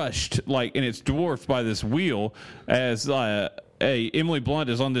crushed and it's dwarfed by this wheel as Emily Blunt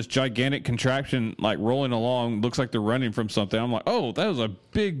is on this gigantic contraption like rolling along. Looks like they're running from something. I'm like, oh, that was a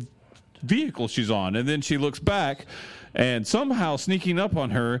big vehicle she's on, and then she looks back, and somehow sneaking up on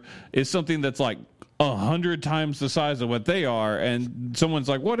her is something that's like 100 times the size of what they are, and someone's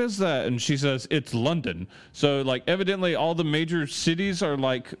like, what is that? And she says it's London. So like evidently all the major cities are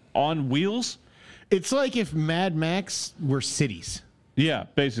like on wheels. It's like if Mad Max were cities. Yeah,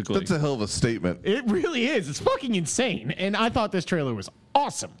 basically. That's a hell of a statement. It really is. It's fucking insane. And I thought this trailer was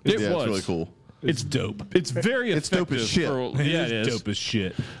awesome. It Yeah, was it's really cool. It's dope. It's very It's dope effective. as shit. Yeah, it is. Dope as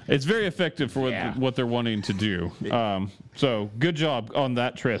shit. It's very effective for Yeah. what they're wanting to do. So good job on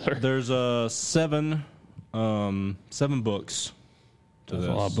that trailer. There's 7 books. To That's this.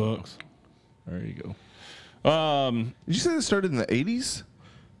 a lot of books. There you go. Did you say this started in the 80s?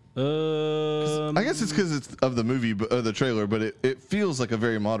 I guess it's because it's of the movie, the trailer, but it feels like a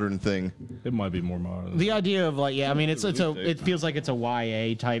very modern thing. It might be more modern. The idea of it feels like it's a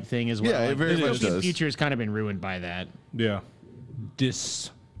YA type thing as well. Yeah, it Like, very the much dystopian does. future has kind of been ruined by that. Yeah.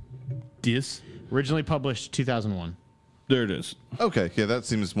 Originally published 2001. There it is. Okay, yeah, that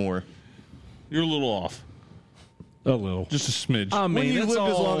seems more. You're a little off. A little. Just a smidge. I mean, When you that's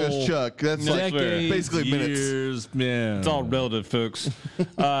lived as long as all Chuck, that's like Decades, basically minutes. years, man. It's all relative, folks.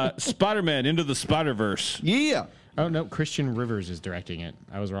 Spider-Man Into the Spider-Verse. Yeah. Oh no, Christian Rivers is directing it.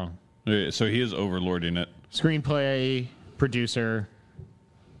 I was wrong. Yeah, so he is overlording it. Screenplay, producer.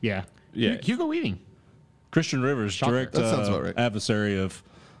 Yeah. Yeah. Hugo Weaving. Christian Rivers, Shocker. direct That sounds about right. adversary of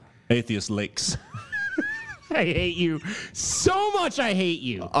Atheist Lakes. I hate you so much. I hate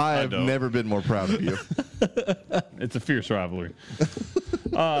you. I have don't. never been more proud of you. It's a fierce rivalry.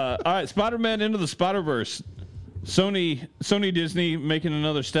 All right, Spider-Man Into the Spider-Verse. Sony Disney making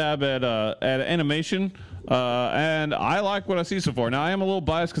another stab at animation, and I like what I see so far. Now I am a little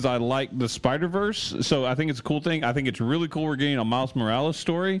biased because I like the Spider-Verse, so I think it's a cool thing. I think it's really cool we're getting a Miles Morales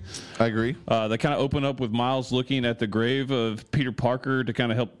story. I agree. They kind of open up with Miles looking at the grave of Peter Parker to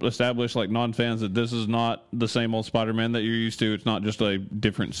kind of help establish, like, non-fans that this is not the same old Spider-Man that you're used to. It's not just a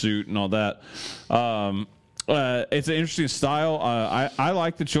different suit and all that. It's an interesting style. I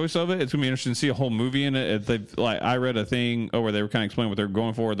like the choice of it. It's gonna be interesting to see a whole movie in it. I read a thing where they were kind of explaining what they're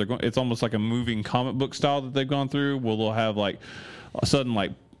going for. It's almost like a moving comic book style that they've gone through. Where they'll have like a sudden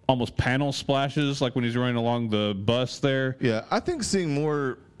like almost panel splashes, like when he's running along the bus there. Yeah, I think seeing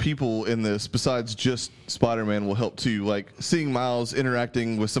more people in this besides just Spider-Man will help too. Like seeing Miles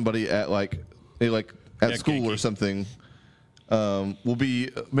interacting with somebody at at school or something. Will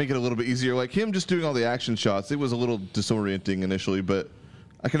make it a little bit easier. Like him just doing all the action shots, it was a little disorienting initially, but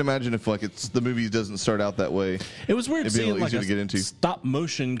I can imagine if the movie doesn't start out that way. It was weird it'd be a seeing little like easier to get into. stop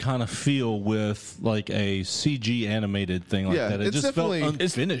motion kind of feel with like a CG animated thing like Yeah, that. It it's just felt definitely-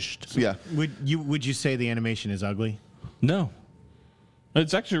 unfinished. Yeah, Would you say the animation is ugly? No.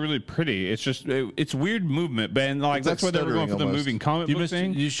 It's actually really pretty. It's just it's weird movement, but and, like It's that's like why they were going for the stuttering moving comic You book missed.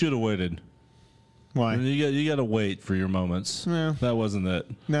 thing. You should have waited. Why? You got to wait for your moments. Yeah. That wasn't it.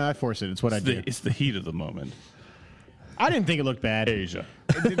 No, I force it. It's what I do. It's the heat of the moment. I didn't think it looked bad. Asia.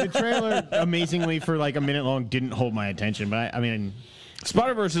 The trailer, amazingly, for like a minute long, didn't hold my attention. But I mean,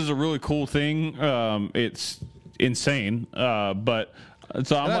 Spider-Verse is a really cool thing. It's insane. But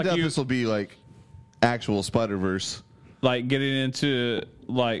so I'm and I like doubt you, this will be like actual Spider-Verse. like getting into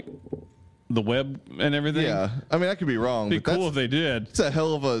like the web and everything. Yeah, I mean I could be wrong, It'd be but cool if they did. it's a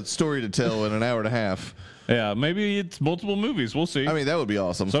hell of a story to tell in an hour and a half. Yeah, maybe it's multiple movies. We'll see. I mean that would be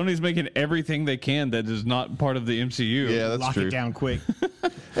awesome. Sony's making everything they can that is not part of the MCU. Yeah, that's lock true. it down quick.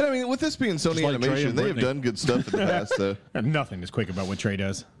 And I mean with this being Sony like Trey Animation, and they have Britney. done good stuff in the past. So Nothing is quick about what Trey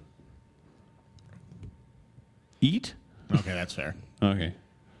does. Eat? Okay, that's fair. Okay.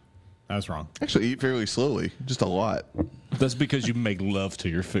 I was wrong. actually eat fairly slowly, just a lot. That's because you make love to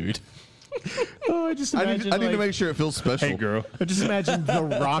your food. Oh, I just I need to make sure it feels special. Hey, girl. I just imagine the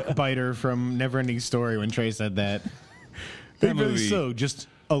rock biter from Neverending Story when Trey said that. That It really movie- so just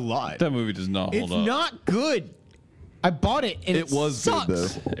a lot. That movie does not It's hold up. not good. I bought it and It was sucks. good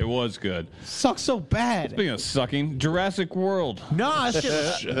though. It was good. Sucks so bad. Speaking of sucking, Jurassic World. Nah, that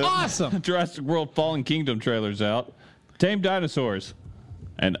shit was awesome. Jurassic World Fallen Kingdom trailer's out. Tame dinosaurs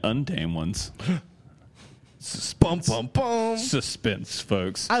and untamed ones. Bum bum bum. Suspense,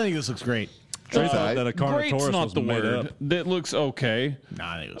 folks. I think this looks great. Trey thought that a Great's Carnotaurus not was the made word. up. That looks okay.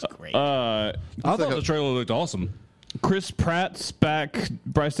 Nah, I think it was great. I thought the trailer looked awesome. Chris Pratt's back.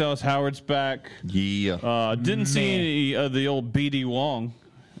 Bryce Dallas Howard's back. Yeah. Didn't see any of the old BD Wong.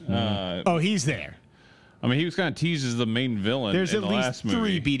 oh, he's there. I mean, he was kind of teased as the main villain There's in at the least last 3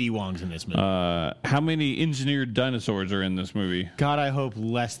 movie. BD Wongs in this movie. How many engineered dinosaurs are in this movie? God, I hope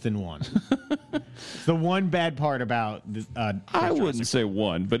less than 1. The one bad part about I wouldn't say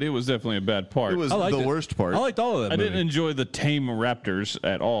one, but it was definitely a bad part. It was I liked the it. worst part. I liked all of that I movie. didn't enjoy the tame raptors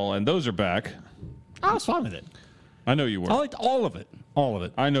at all, and those are back. I was fine with it. I know you were. I liked all of it. All of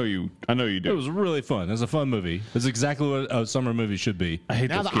it. I know you. I know you It do. was really fun. It was a fun movie. It's exactly what a summer movie should be. I hate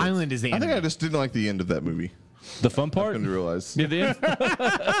Now those the kids. island is the I think enemy. I just didn't like the end of that movie. The fun part? I didn't realize. Yeah, the end,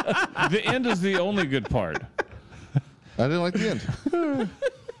 the end is the only good part. I didn't like the end.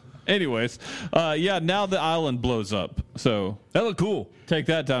 Anyways, yeah. Now the island blows up. So That looked cool. take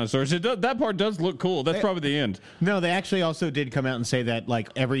that, dinosaurs. That part does look cool. That's probably the end. No, they actually also did come out and say that like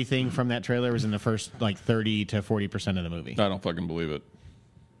everything from that trailer was in the first like 30 to 40% of the movie. I don't fucking believe it.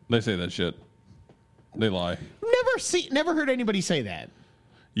 They say that shit. They lie. Never heard anybody say that.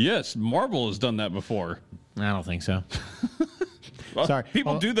 Yes, Marvel has done that before. I don't think so. Sorry.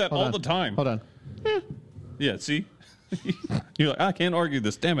 People Hold- do that hold all on. the time. Hold on. Yeah, see? You're like, I can't argue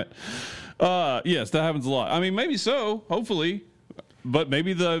this, damn it. Yes, that happens a lot. I mean, maybe so, hopefully. But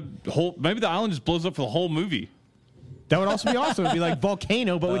maybe the island just blows up for the whole movie. That would also be awesome. It'd be like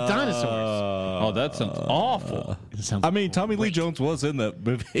Volcano, but with dinosaurs. Oh, that sounds awful. It sounds I mean, Tommy Lee Jones was in that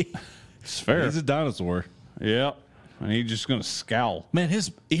movie. It's fair. He's a dinosaur. Yeah. And he's just going to scowl. Man,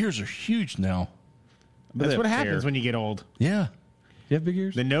 his ears are huge now. That's what happens hair. when you get old. Yeah. You have big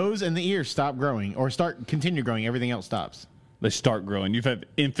ears? The nose and the ears stop growing or continue growing. Everything else stops. They start growing. You've had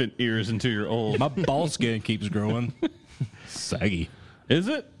infant ears until you're old. My ball skin keeps growing. Saggy. Is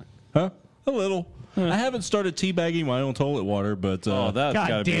it? Huh? A little. I haven't started teabagging my own toilet water, but Oh, that's God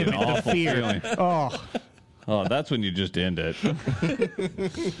got to be damn an it, the awful fear. feeling. Oh, Oh, that's when you just end it.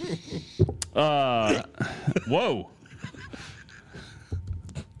 Whoa.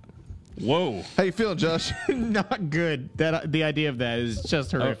 Whoa. How you feeling, Josh? not good. The idea of that is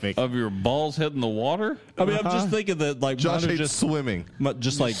just horrific. Of your balls hitting the water? I mean, I'm just thinking that like Josh mine are hates swimming.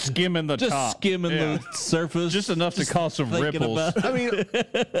 just like Skimming the just top. skimming Yeah. the surface, Just enough to cause some thinking ripples. about- I mean,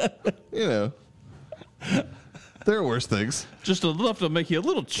 you know, there are worse things. Just enough to make you a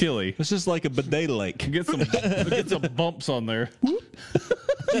little chilly. It's just like a bidet lake. Get some bumps on there.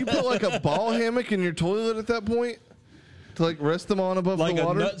 you put like a ball hammock in your toilet at that point to like rest them on above Like the a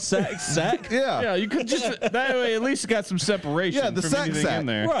water? nut sack? Yeah. Yeah, you could just that way at least got some separation. Yeah, the from sack anything sack. in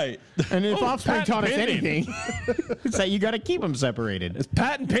there. Right. And if Offspring patent taught us pending. anything, it's that you got to keep them separated. It's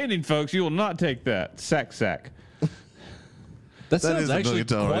patent pending, folks. You will not take that sack. That is sounds a actually $1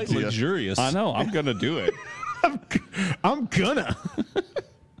 million quite idea. luxurious. I know. I'm gonna do it. I'm gonna.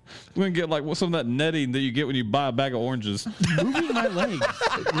 We're gonna get like some of that netting that you get when you buy a bag of oranges. Moving my legs.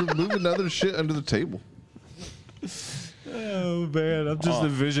 You're moving other shit under the table. Oh man, I'm just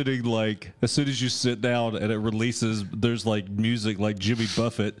envisioning like as soon as you sit down and it releases, there's like music like Jimmy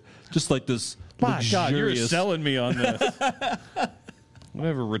Buffett, just like this. My God, you're luxurious- selling me on this.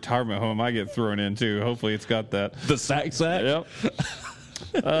 Whatever retirement home I get thrown into, hopefully it's got that. the sack. Yep.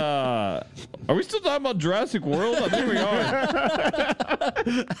 Are we still talking about Jurassic World? I think we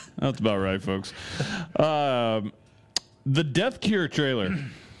are. That's about right, folks. The Death Cure trailer.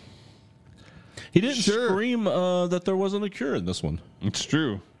 He didn't Sure. scream that there wasn't a cure in this one, It's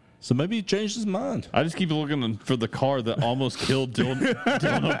true. so maybe he changed his mind. I just keep looking for the car that almost killed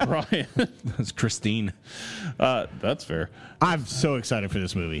Dylan O'Brien. That's Christine. That's fair. I'm so excited for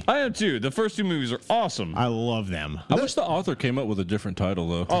this movie. I am too. The first two movies are awesome. I love them. I wish the author came up with a different title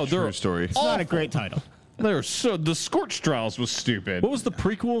though. Oh, True they're story. It's not a great title. they're so. The Scorch Trials was stupid. What was the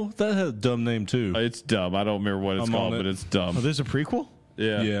prequel? That had a dumb name too. It's dumb. I don't remember what it's I'm on called, it. but it's Oh, dumb. there's a prequel?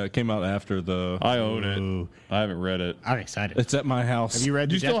 Yeah. Yeah, it came out after the. I own Ooh. it. I haven't read it. I'm excited. It's at my house. Have you read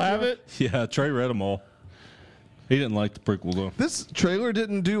Do the you still Death have Cure? it? Yeah, Trey read them all. He didn't like the prequel though. This trailer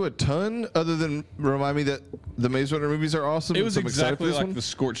didn't do a ton other than remind me that the Maze Runner movies are awesome. It and was so I'm excited for exactly this like one. the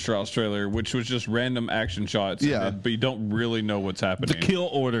Scorch Trials trailer, which was just random action shots. Yeah. but you don't really know what's The happening. kill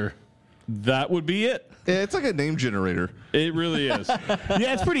order. That would be it. Yeah, it's like a name generator. It really is.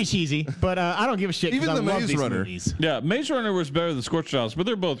 Yeah, it's pretty cheesy, but I don't give a shit. 'cause Even I the love Maze these Runner. movies. Yeah, Maze Runner was better than Scorch Trials, but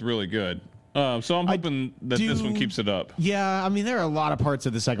they're both really good. So I'm hoping that this one keeps it up. Yeah, I mean, there are a lot of parts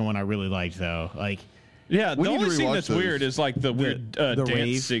of the second one I really liked, though. Like, Yeah, We the need to only scene rewatch that's those. weird is like the weird the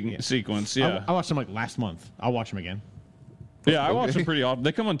dance rave. Yeah. sequence. Yeah, I watched them like last month. I'll watch them again. yeah, I watch Okay. them pretty often.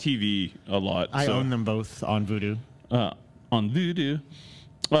 They come on TV a lot. I so, own them both on Vudu. on Voodoo.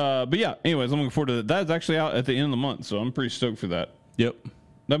 But yeah, anyways, I'm looking forward to that. That's actually out at the end of the month, so I'm pretty stoked for that. Yep.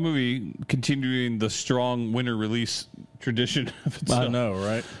 That movie continuing the strong winter release tradition of itself. I know,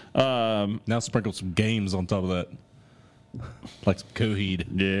 right? Now sprinkle some games on top of that, like some Coheed.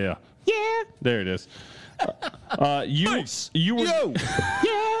 Yeah, Yeah, there it is. You were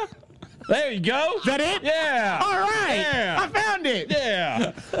yeah. there. You go. Is that it? Yeah. All right. Yeah. I found it.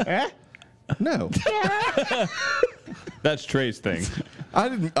 Yeah. Eh? No, That's Trey's thing. I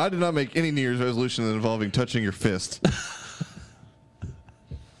did not make any New Year's resolution involving touching your fist.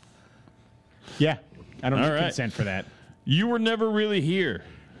 Yeah. I don't All need right. consent for that. You were never really here.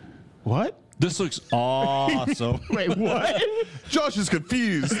 What? This looks awesome. Wait, what? Josh is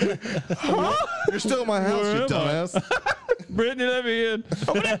confused. You're still at my house, Where you am dumbass. Brittany, let me in.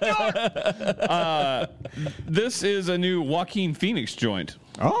 This is a new Joaquin Phoenix joint.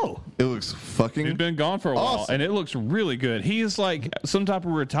 Oh. It looks fucking. He's been gone for a while, Awesome. and it looks really good. He is like some type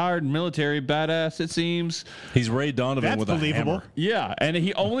of retired military badass, it seems. He's Ray Donovan That's with believable. a hammer. Yeah, and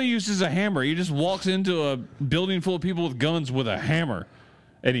he only uses a hammer. He just walks into a building full of people with guns with a hammer,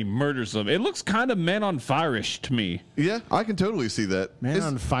 and he murders them. It looks kind of Man on Fire-ish to me. Yeah, I can totally see that. Man It's-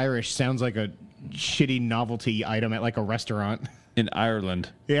 on Fire-ish sounds like a shitty novelty item at like a restaurant. In Ireland.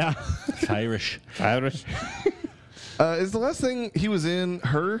 Yeah. Irish. Irish? is the last thing he was in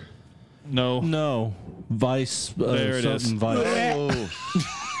Her? No. No. Vice. There it is. something Vice. Oh.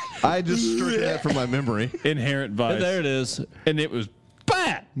 I just stricken that from my memory. Inherent Vice. There it is. And it was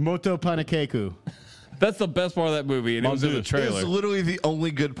bad. Moto Panakeku. That's the best part of that movie, and it was in the It's trailer. literally the only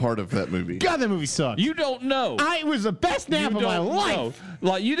good part of that movie. God, that movie sucked. You don't know. It was the best nap You of my don't life. know.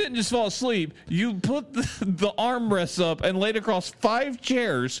 Like, you didn't just fall asleep. You put the armrests up and laid across 5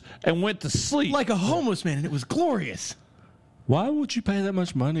 chairs and went to sleep. Like a homeless man, and it was glorious. Why would you pay that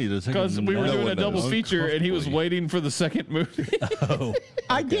much money to take? Because we were No doing a one double knows. feature, and he was waiting for the second movie.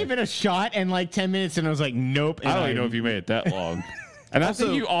 I gave it a shot in like 10 minutes, and I was like, nope. And I don't even know if you made it that long. And I think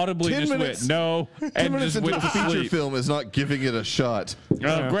Also, you audibly 10 just minutes- went, no, 10 and minutes just into went a to feature sleep. film is not giving it a shot.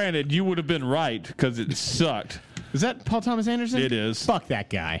 Granted, you would have been right because it sucked. Is that Paul Thomas Anderson? It is. Fuck that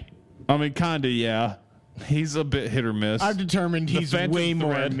guy. I mean, kind of, yeah. He's a bit hit or miss. I've determined The he's Phantom way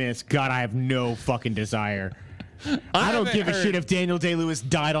more Thread. a miss. God, I have no fucking desire. I don't haven't give a heard- shit if Daniel Day-Lewis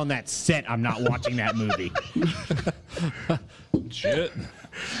died on that set. I'm not watching that movie. Shit.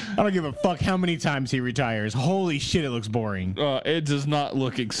 I don't give a fuck how many times he retires. Holy shit, it looks boring. It does not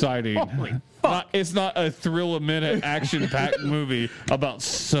look exciting. Holy It's not a thrill-a-minute, action-packed movie about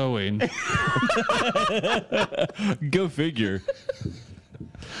sewing. Go figure.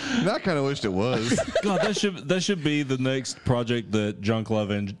 I kind of wished it was. God, that should be the next project that John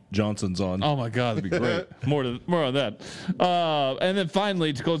Clavin Johnson's on. Oh my god, that'd be great. More on that. And then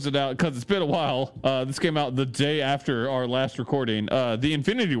finally, to close it out, because it's been a while, this came out the day after our last recording. The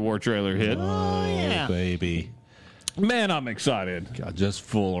Infinity War trailer hit. Oh, yeah. Baby. Man, I'm excited. God, just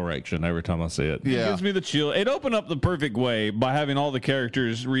full erection every time I see it. It Yeah. gives me the chill. It opened up the perfect way by having all the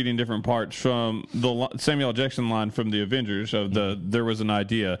characters reading different parts from the Samuel L. Jackson line from the Avengers of the "There was an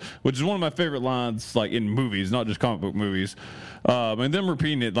idea," which is one of my favorite lines, like in movies, not just comic book movies. And them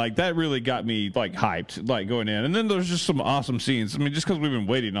repeating it, like that really got me like hyped, like going in. And then there's just some awesome scenes. I mean, just because we've been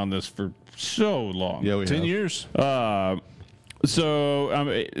waiting on this for so long. Yeah, we 10 have. years. So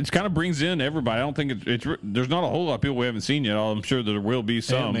it kind of brings in everybody. I don't think it's there's not a whole lot of people we haven't seen yet. I'm sure there will be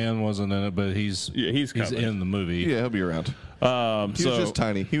some. Ant-Man wasn't in it, but he's coming. in the movie. Yeah, he'll be around. He was So just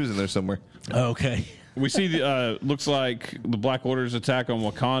tiny. He was in there somewhere. Okay. we see the looks like the Black Order's attack on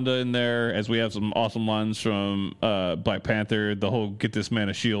Wakanda in there, as we have some awesome lines from Black Panther. The whole "Get this man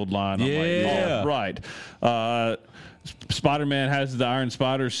a shield" line. I'm Yeah. like, oh, right. Spider-Man has the Iron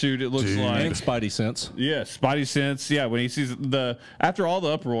Spider suit. It looks like. And Spidey sense. Yeah, Spidey sense. Yeah, when he sees after all the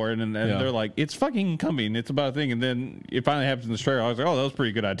uproar and Yeah. they're like, it's fucking coming. It's about a thing. And then it finally happens in the trailer. I was like, oh, that was a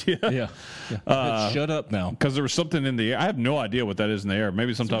pretty good idea. Yeah. Shut up now. Because there was something in the air. I have no idea what that is in the air.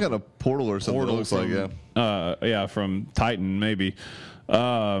 Maybe some Some type kind of portal or something. portal It looks like, from, yeah. from Titan, maybe.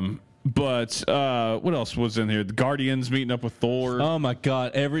 But what else was in here? The Guardians meeting up with Thor. Oh my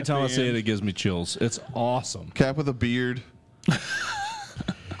God. Every time I the see end. it gives me chills. It's awesome. Cap with a beard.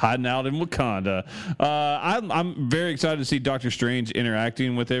 Hiding out in Wakanda. I'm very excited to see Doctor Strange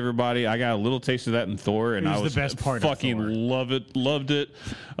interacting with everybody. I got a little taste of that in Thor, and It was I the was best part of fucking Thor. loved it.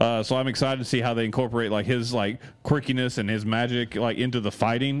 So I'm excited to see how they incorporate like his like quirkiness and his magic like into the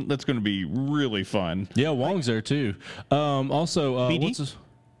fighting. That's going to be really fun. Yeah, Wong's there too. Also, BD? what's his?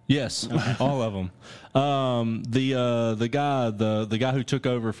 Yes, all of them. The guy who took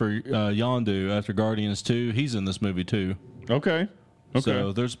over for Yondu after Guardians 2, he's in this movie too. Okay.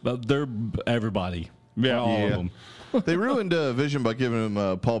 So they're everybody. Yeah. all Yeah. of them. They ruined Vision by giving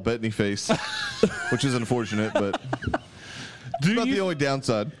him Paul Bettany face, which is unfortunate, but Do not you, the only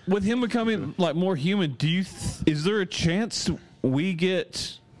downside. with him becoming like more human, do you? Is there a chance we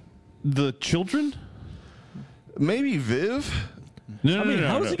get the children? Maybe Viv. No,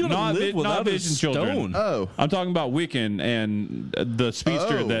 how is he gonna Not live not without a Vision children. stone? Oh, I'm talking about Wiccan and the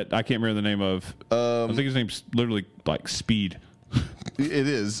speedster Oh. that I can't remember the name of. I think his name's literally like Speed. it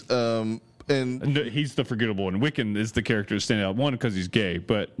is. And No, he's the forgettable one. Wiccan is the character standing out. One, because he's gay,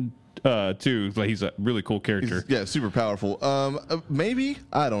 but two, like he's a really cool character. yeah, super powerful. Maybe,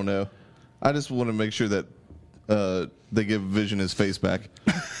 I don't know. I just want to make sure that they give Vision his face back.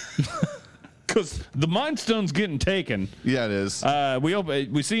 Because the Mind Stone's getting taken. Yeah, it is.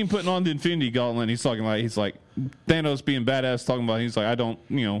 We see him putting on the Infinity Gauntlet. And he's like Thanos being badass, talking about. He's like,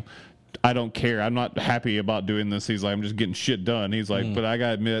 I don't care. I'm not happy about doing this. He's like, I'm just getting shit done. He's like, but I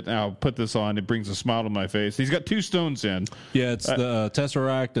gotta admit, I'll put this on. It brings a smile to my face. He's got 2 stones in. Yeah, it's the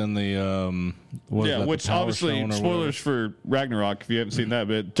Tesseract and the what is that, the Which Power obviously Stone or spoilers for Ragnarok if you haven't seen that.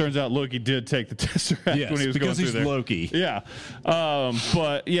 But it turns out Loki did take the Tesseract Yes, when he was because going he's through there. Loki. Yeah,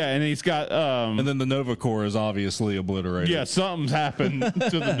 but yeah, and he's got and then the Nova Corps is obviously obliterated. yeah, something's happened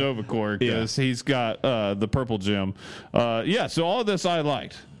to the Nova Corps because he's got the purple gem. Yeah, so all this I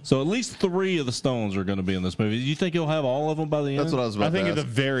liked. So at least 3 of the stones are going to be in this movie. Do you think you'll have all of them by the end? That's what I was about I think to at the ask.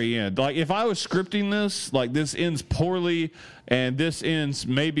 very end, like if I was scripting this, like this ends poorly, and this ends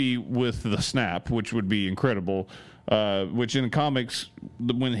maybe with the snap, which would be incredible. Which in the comics,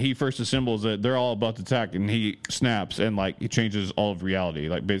 when he first assembles it, they're all about to attack, and he snaps and like he changes all of reality,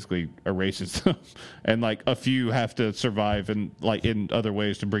 like basically erases them, and like a few have to survive and like in other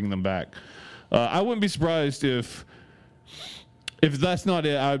ways to bring them back. I wouldn't be surprised if that's not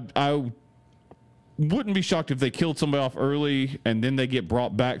it. I wouldn't be shocked if they killed somebody off early and then they get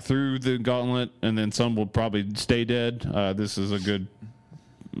brought back through the gauntlet, and then some will probably stay dead. This is a good,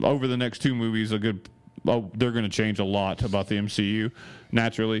 over the next 2 movies, a good, they're going to change a lot about the MCU,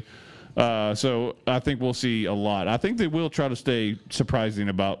 naturally. So I think we'll see a lot. I think they will try to stay surprising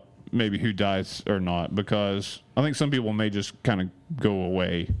about maybe who dies or not, because I think some people may just kind of go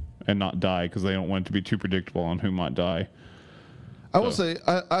away and not die because they don't want it to be too predictable on who might die. I will say,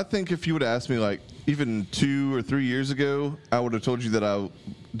 I think if you would have asked me like even 2 or 3 years ago, I would have told you that I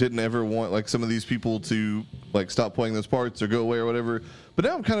didn't ever want like some of these people to like stop playing those parts or go away or whatever. But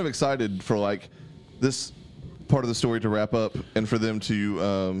now I'm kind of excited for like this part of the story to wrap up and for them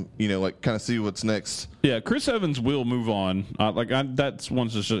to, like kind of see what's next. Yeah, Chris Evans will move on. That's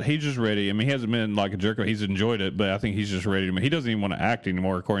once he's just ready. I mean, he hasn't been like a jerk. He's enjoyed it, but I think he's just ready to. He doesn't even want to act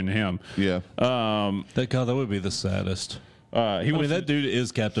anymore, according to him. Yeah. That would be the saddest. That dude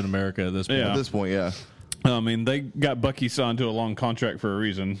is Captain America at this point. Yeah. At this point, yeah. I mean, they got Bucky signed to a long contract for a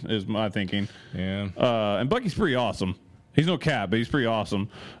reason, is my thinking. Yeah. And Bucky's pretty awesome. He's no Cap, but he's pretty awesome.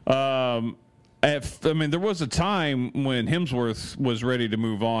 There was a time when Hemsworth was ready to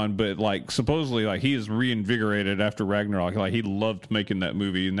move on, but like supposedly, like he is reinvigorated after Ragnarok. Like he loved making that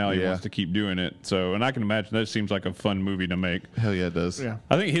movie, and now he wants to keep doing it. So, and I can imagine that seems like a fun movie to make. Hell yeah, it does. Yeah.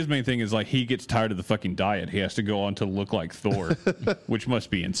 I think his main thing is like he gets tired of the fucking diet. He has to go on to look like Thor, which must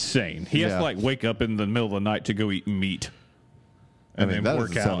be insane. He has to like wake up in the middle of the night to go eat meat, and then that work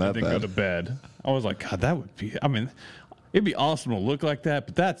doesn't out, sound and that then go bad. to bed. I was like, God, that would be. I mean. It'd be awesome to look like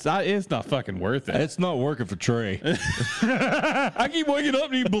that, but it's not fucking worth it. It's not working for Trey. I keep waking up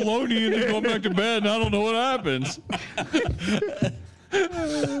and eating bologna and then going back to bed, and I don't know what happens.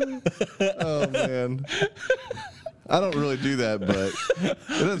 Oh man. I don't really do that, but it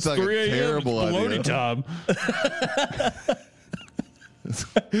doesn't sound like 3 a a.m. terrible bologna idea. time.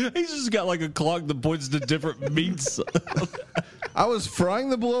 He's just got like a clock that points to different meats. I was frying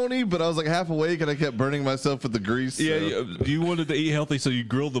the bologna, but I was like half awake and I kept burning myself with the grease. Yeah, so. you wanted to eat healthy, so you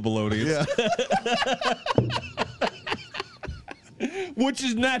grilled the bologna. Yeah. Which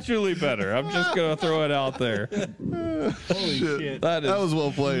is naturally better. I'm just going to throw it out there. Holy shit. That is That was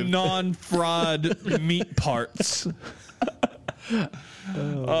well played. non-fried meat parts.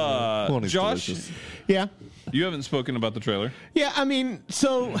 Bologna's Josh, delicious. Yeah. you haven't spoken about the trailer. Yeah, I mean,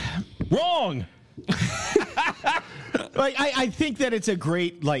 so Wrong. like I think that it's a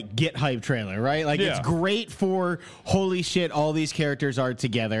great like get hype trailer, right? Like Yeah. it's great for holy shit, all these characters are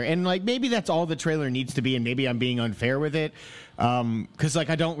together, and like maybe that's all the trailer needs to be, and maybe I'm being unfair with it, because like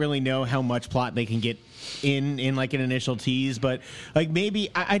I don't really know how much plot they can get in like an initial tease, but like maybe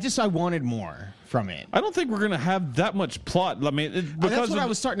I wanted more from it. I don't think we're going to have that much plot. I mean, That's what I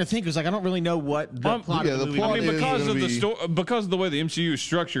was starting to think. Was like I don't really know what the plot yeah, of the the movie. plot I mean, is because gonna of the be- story, because of the way the MCU is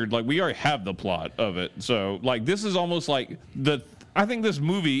structured, like we already have the plot of it. So, like, this is almost like I think this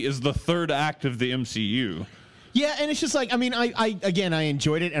movie is the third act of the MCU. Yeah, and it's just like, I mean, I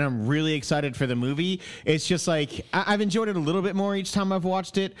enjoyed it, and I'm really excited for the movie. It's just like, I've enjoyed it a little bit more each time I've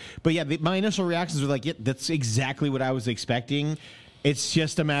watched it. But yeah, my initial reactions were like, yeah, that's exactly what I was expecting. It's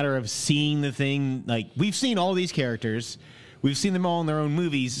just a matter of seeing the thing. Like, we've seen all these characters. We've seen them all in their own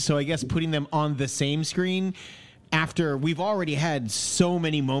movies. So I guess putting them on the same screen after we've already had so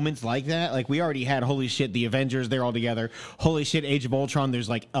many moments like that. Like, we already had, holy shit, the Avengers, they're all together. Holy shit, Age of Ultron, there's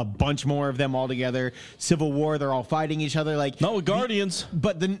like a bunch more of them all together. Civil War, they're all fighting each other. Like, Not with Guardians.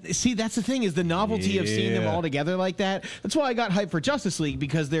 but see, that's the thing, is the novelty of seeing them Yeah. all together like that. That's why I got hyped for Justice League,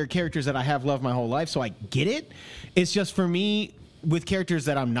 because they're characters that I have loved my whole life, so I get it. It's just for me, with characters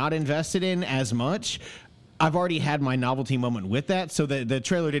that I'm not invested in as much, I've already had my novelty moment with that, so the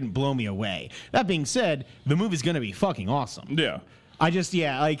trailer didn't blow me away. That being said, the movie's going to be fucking awesome. Yeah. I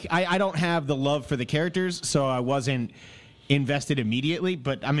don't have the love for the characters, so I wasn't invested immediately,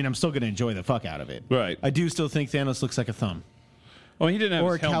 but I mean, I'm still going to enjoy the fuck out of it. Right. I do still think Thanos looks like a thumb. Well, he didn't have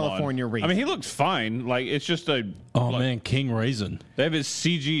Or his helm California on. Wraith. I mean, he looks fine. Like, it's just Oh man, King Raisin. they have his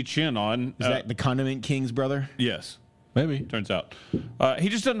CG chin on. Is that the Condiment King's brother? Yes. Maybe. Turns out, he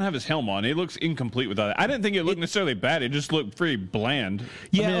just doesn't have his helm on. It looks incomplete without it. I didn't think it looked necessarily bad. It just looked pretty bland.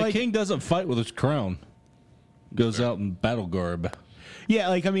 Yeah, I mean, like, a king doesn't fight with his crown. Goes out in battle garb. yeah,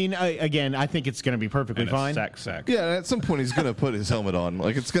 like I mean, I think it's going to be perfectly And a fine. sack. Yeah, and at some point he's gonna put his helmet on.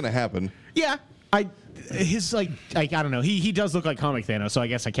 Like it's gonna happen. Yeah, his like I don't know. He does look like comic Thanos, so I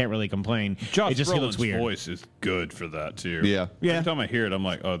guess I can't really complain. Josh it just he looks Brolin's weird. voice is good for that too. Yeah. Yeah. Every time I hear it, I'm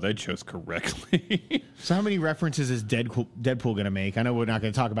like, oh, they chose correctly. So how many references is Deadpool going to make? I know we're not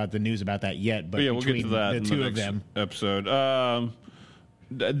going to talk about the news about that yet, but But yeah, we'll get to between that the in two the of next them. episode.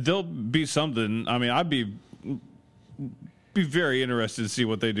 There'll be something. I mean, I'd be very interested to see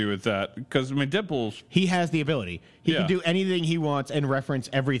what they do with that, because I mean, Deadpool's He has the ability. He Yeah. can do anything he wants and reference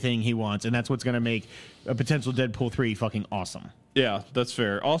everything he wants, and that's what's going to make a potential Deadpool 3 fucking awesome. yeah, that's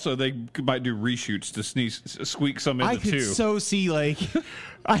fair. Also, they might do reshoots to squeak some into I could two. so see like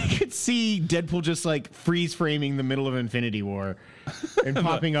I could see Deadpool just like freeze framing the middle of Infinity War and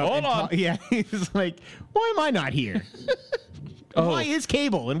popping up. Hold and on. yeah, he's like, why am I not here? Why is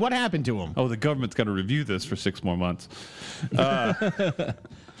cable, and what happened to him? Oh, the government's got to review this for 6 more months. That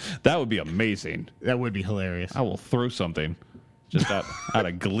would be amazing. That would be hilarious. I will throw something just out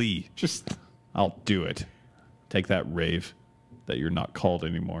of glee. I'll do it. Take that, Rave, that you're not called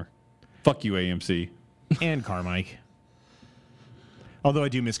anymore. Fuck you, AMC. And Carmike. Although I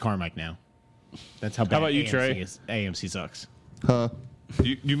do miss Carmike now. That's how bad about you, AMC Trey? is. AMC sucks. Huh?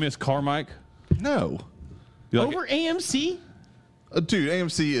 You miss Carmike? No. You like Over AMC? Dude,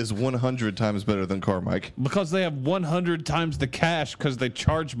 AMC is 100 times better than Carmike. it? Because they have 100 times the cash because they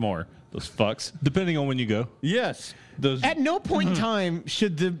charge more. Those fucks. Depending on when you go. Yes. Those. At no point in time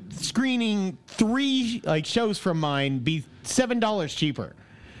should the screening 3 shows from mine be $7 cheaper.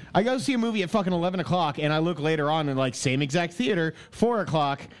 I go see a movie at fucking 11 o'clock, and I look later on in same exact theater, 4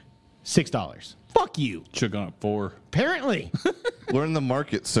 o'clock, $6. Fuck you. Should have gone at 4. Apparently. Learn the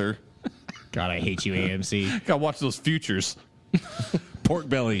market, sir. God, I hate you, AMC. Gotta watch those futures. Pork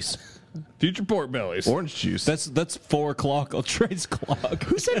bellies. Future pork bellies. Orange juice. That's 4 o'clock on Trey's clock.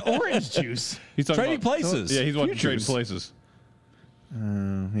 Who said orange juice? He's talking Trading Places. Yeah, he's watching Futures. Trading Places.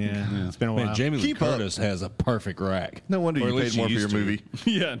 Yeah, it's been a while. Man, Jamie Lee Keep up. Curtis has a perfect rack. No wonder Or you at least paid more she for your used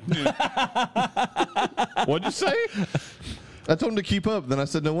to. movie. Yeah. What'd you say? I told him to keep up. Then I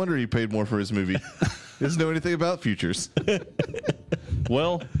said, no wonder he paid more for his movie. He doesn't know anything about futures.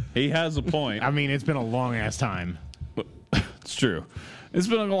 Well, he has a point. I mean, it's been a long-ass time. It's true. It's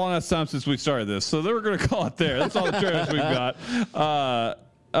been a long ass time since we started this, so then we're going to call it there. That's all the trailers we've got.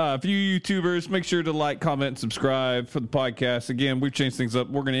 For you YouTubers, make sure to like, comment, and subscribe for the podcast. Again, we've changed things up.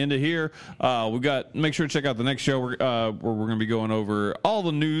 We're going to end it here. Make sure to check out the next show where we're going to be going over all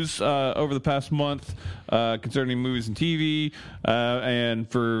the news over the past month concerning movies and TV. And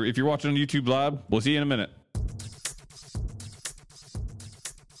if you're watching on YouTube Live, we'll see you in a minute.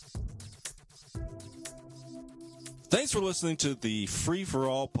 Thanks for listening to the Free for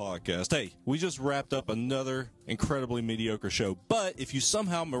All podcast. Hey, we just wrapped up another incredibly mediocre show, but if you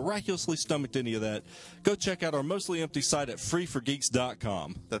somehow miraculously stomached any of that, go check out our mostly empty site at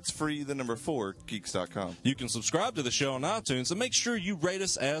freeforgeeks.com. That's free, the number 4, geeks.com. You can subscribe to the show on iTunes and make sure you rate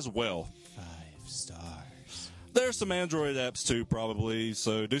us as well. 5 stars. There's some Android apps too, probably,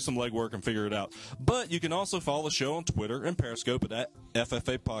 so do some legwork and figure it out. But you can also follow the show on Twitter and Periscope at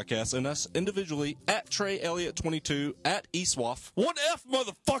FFA Podcast, and us individually at Trey Elliott 22, at Eastwoff, 1F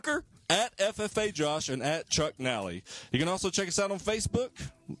motherfucker, at FFA Josh, and at Chuck Nally. You can also check us out on Facebook.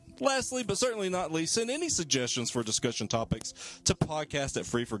 Lastly, but certainly not least, send any suggestions for discussion topics to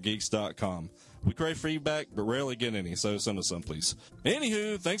podcast@freeforgeeks.com. We crave feedback, but rarely get any, so send us some, please.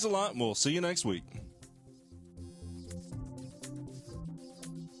 Anywho, thanks a lot, and we'll see you next week.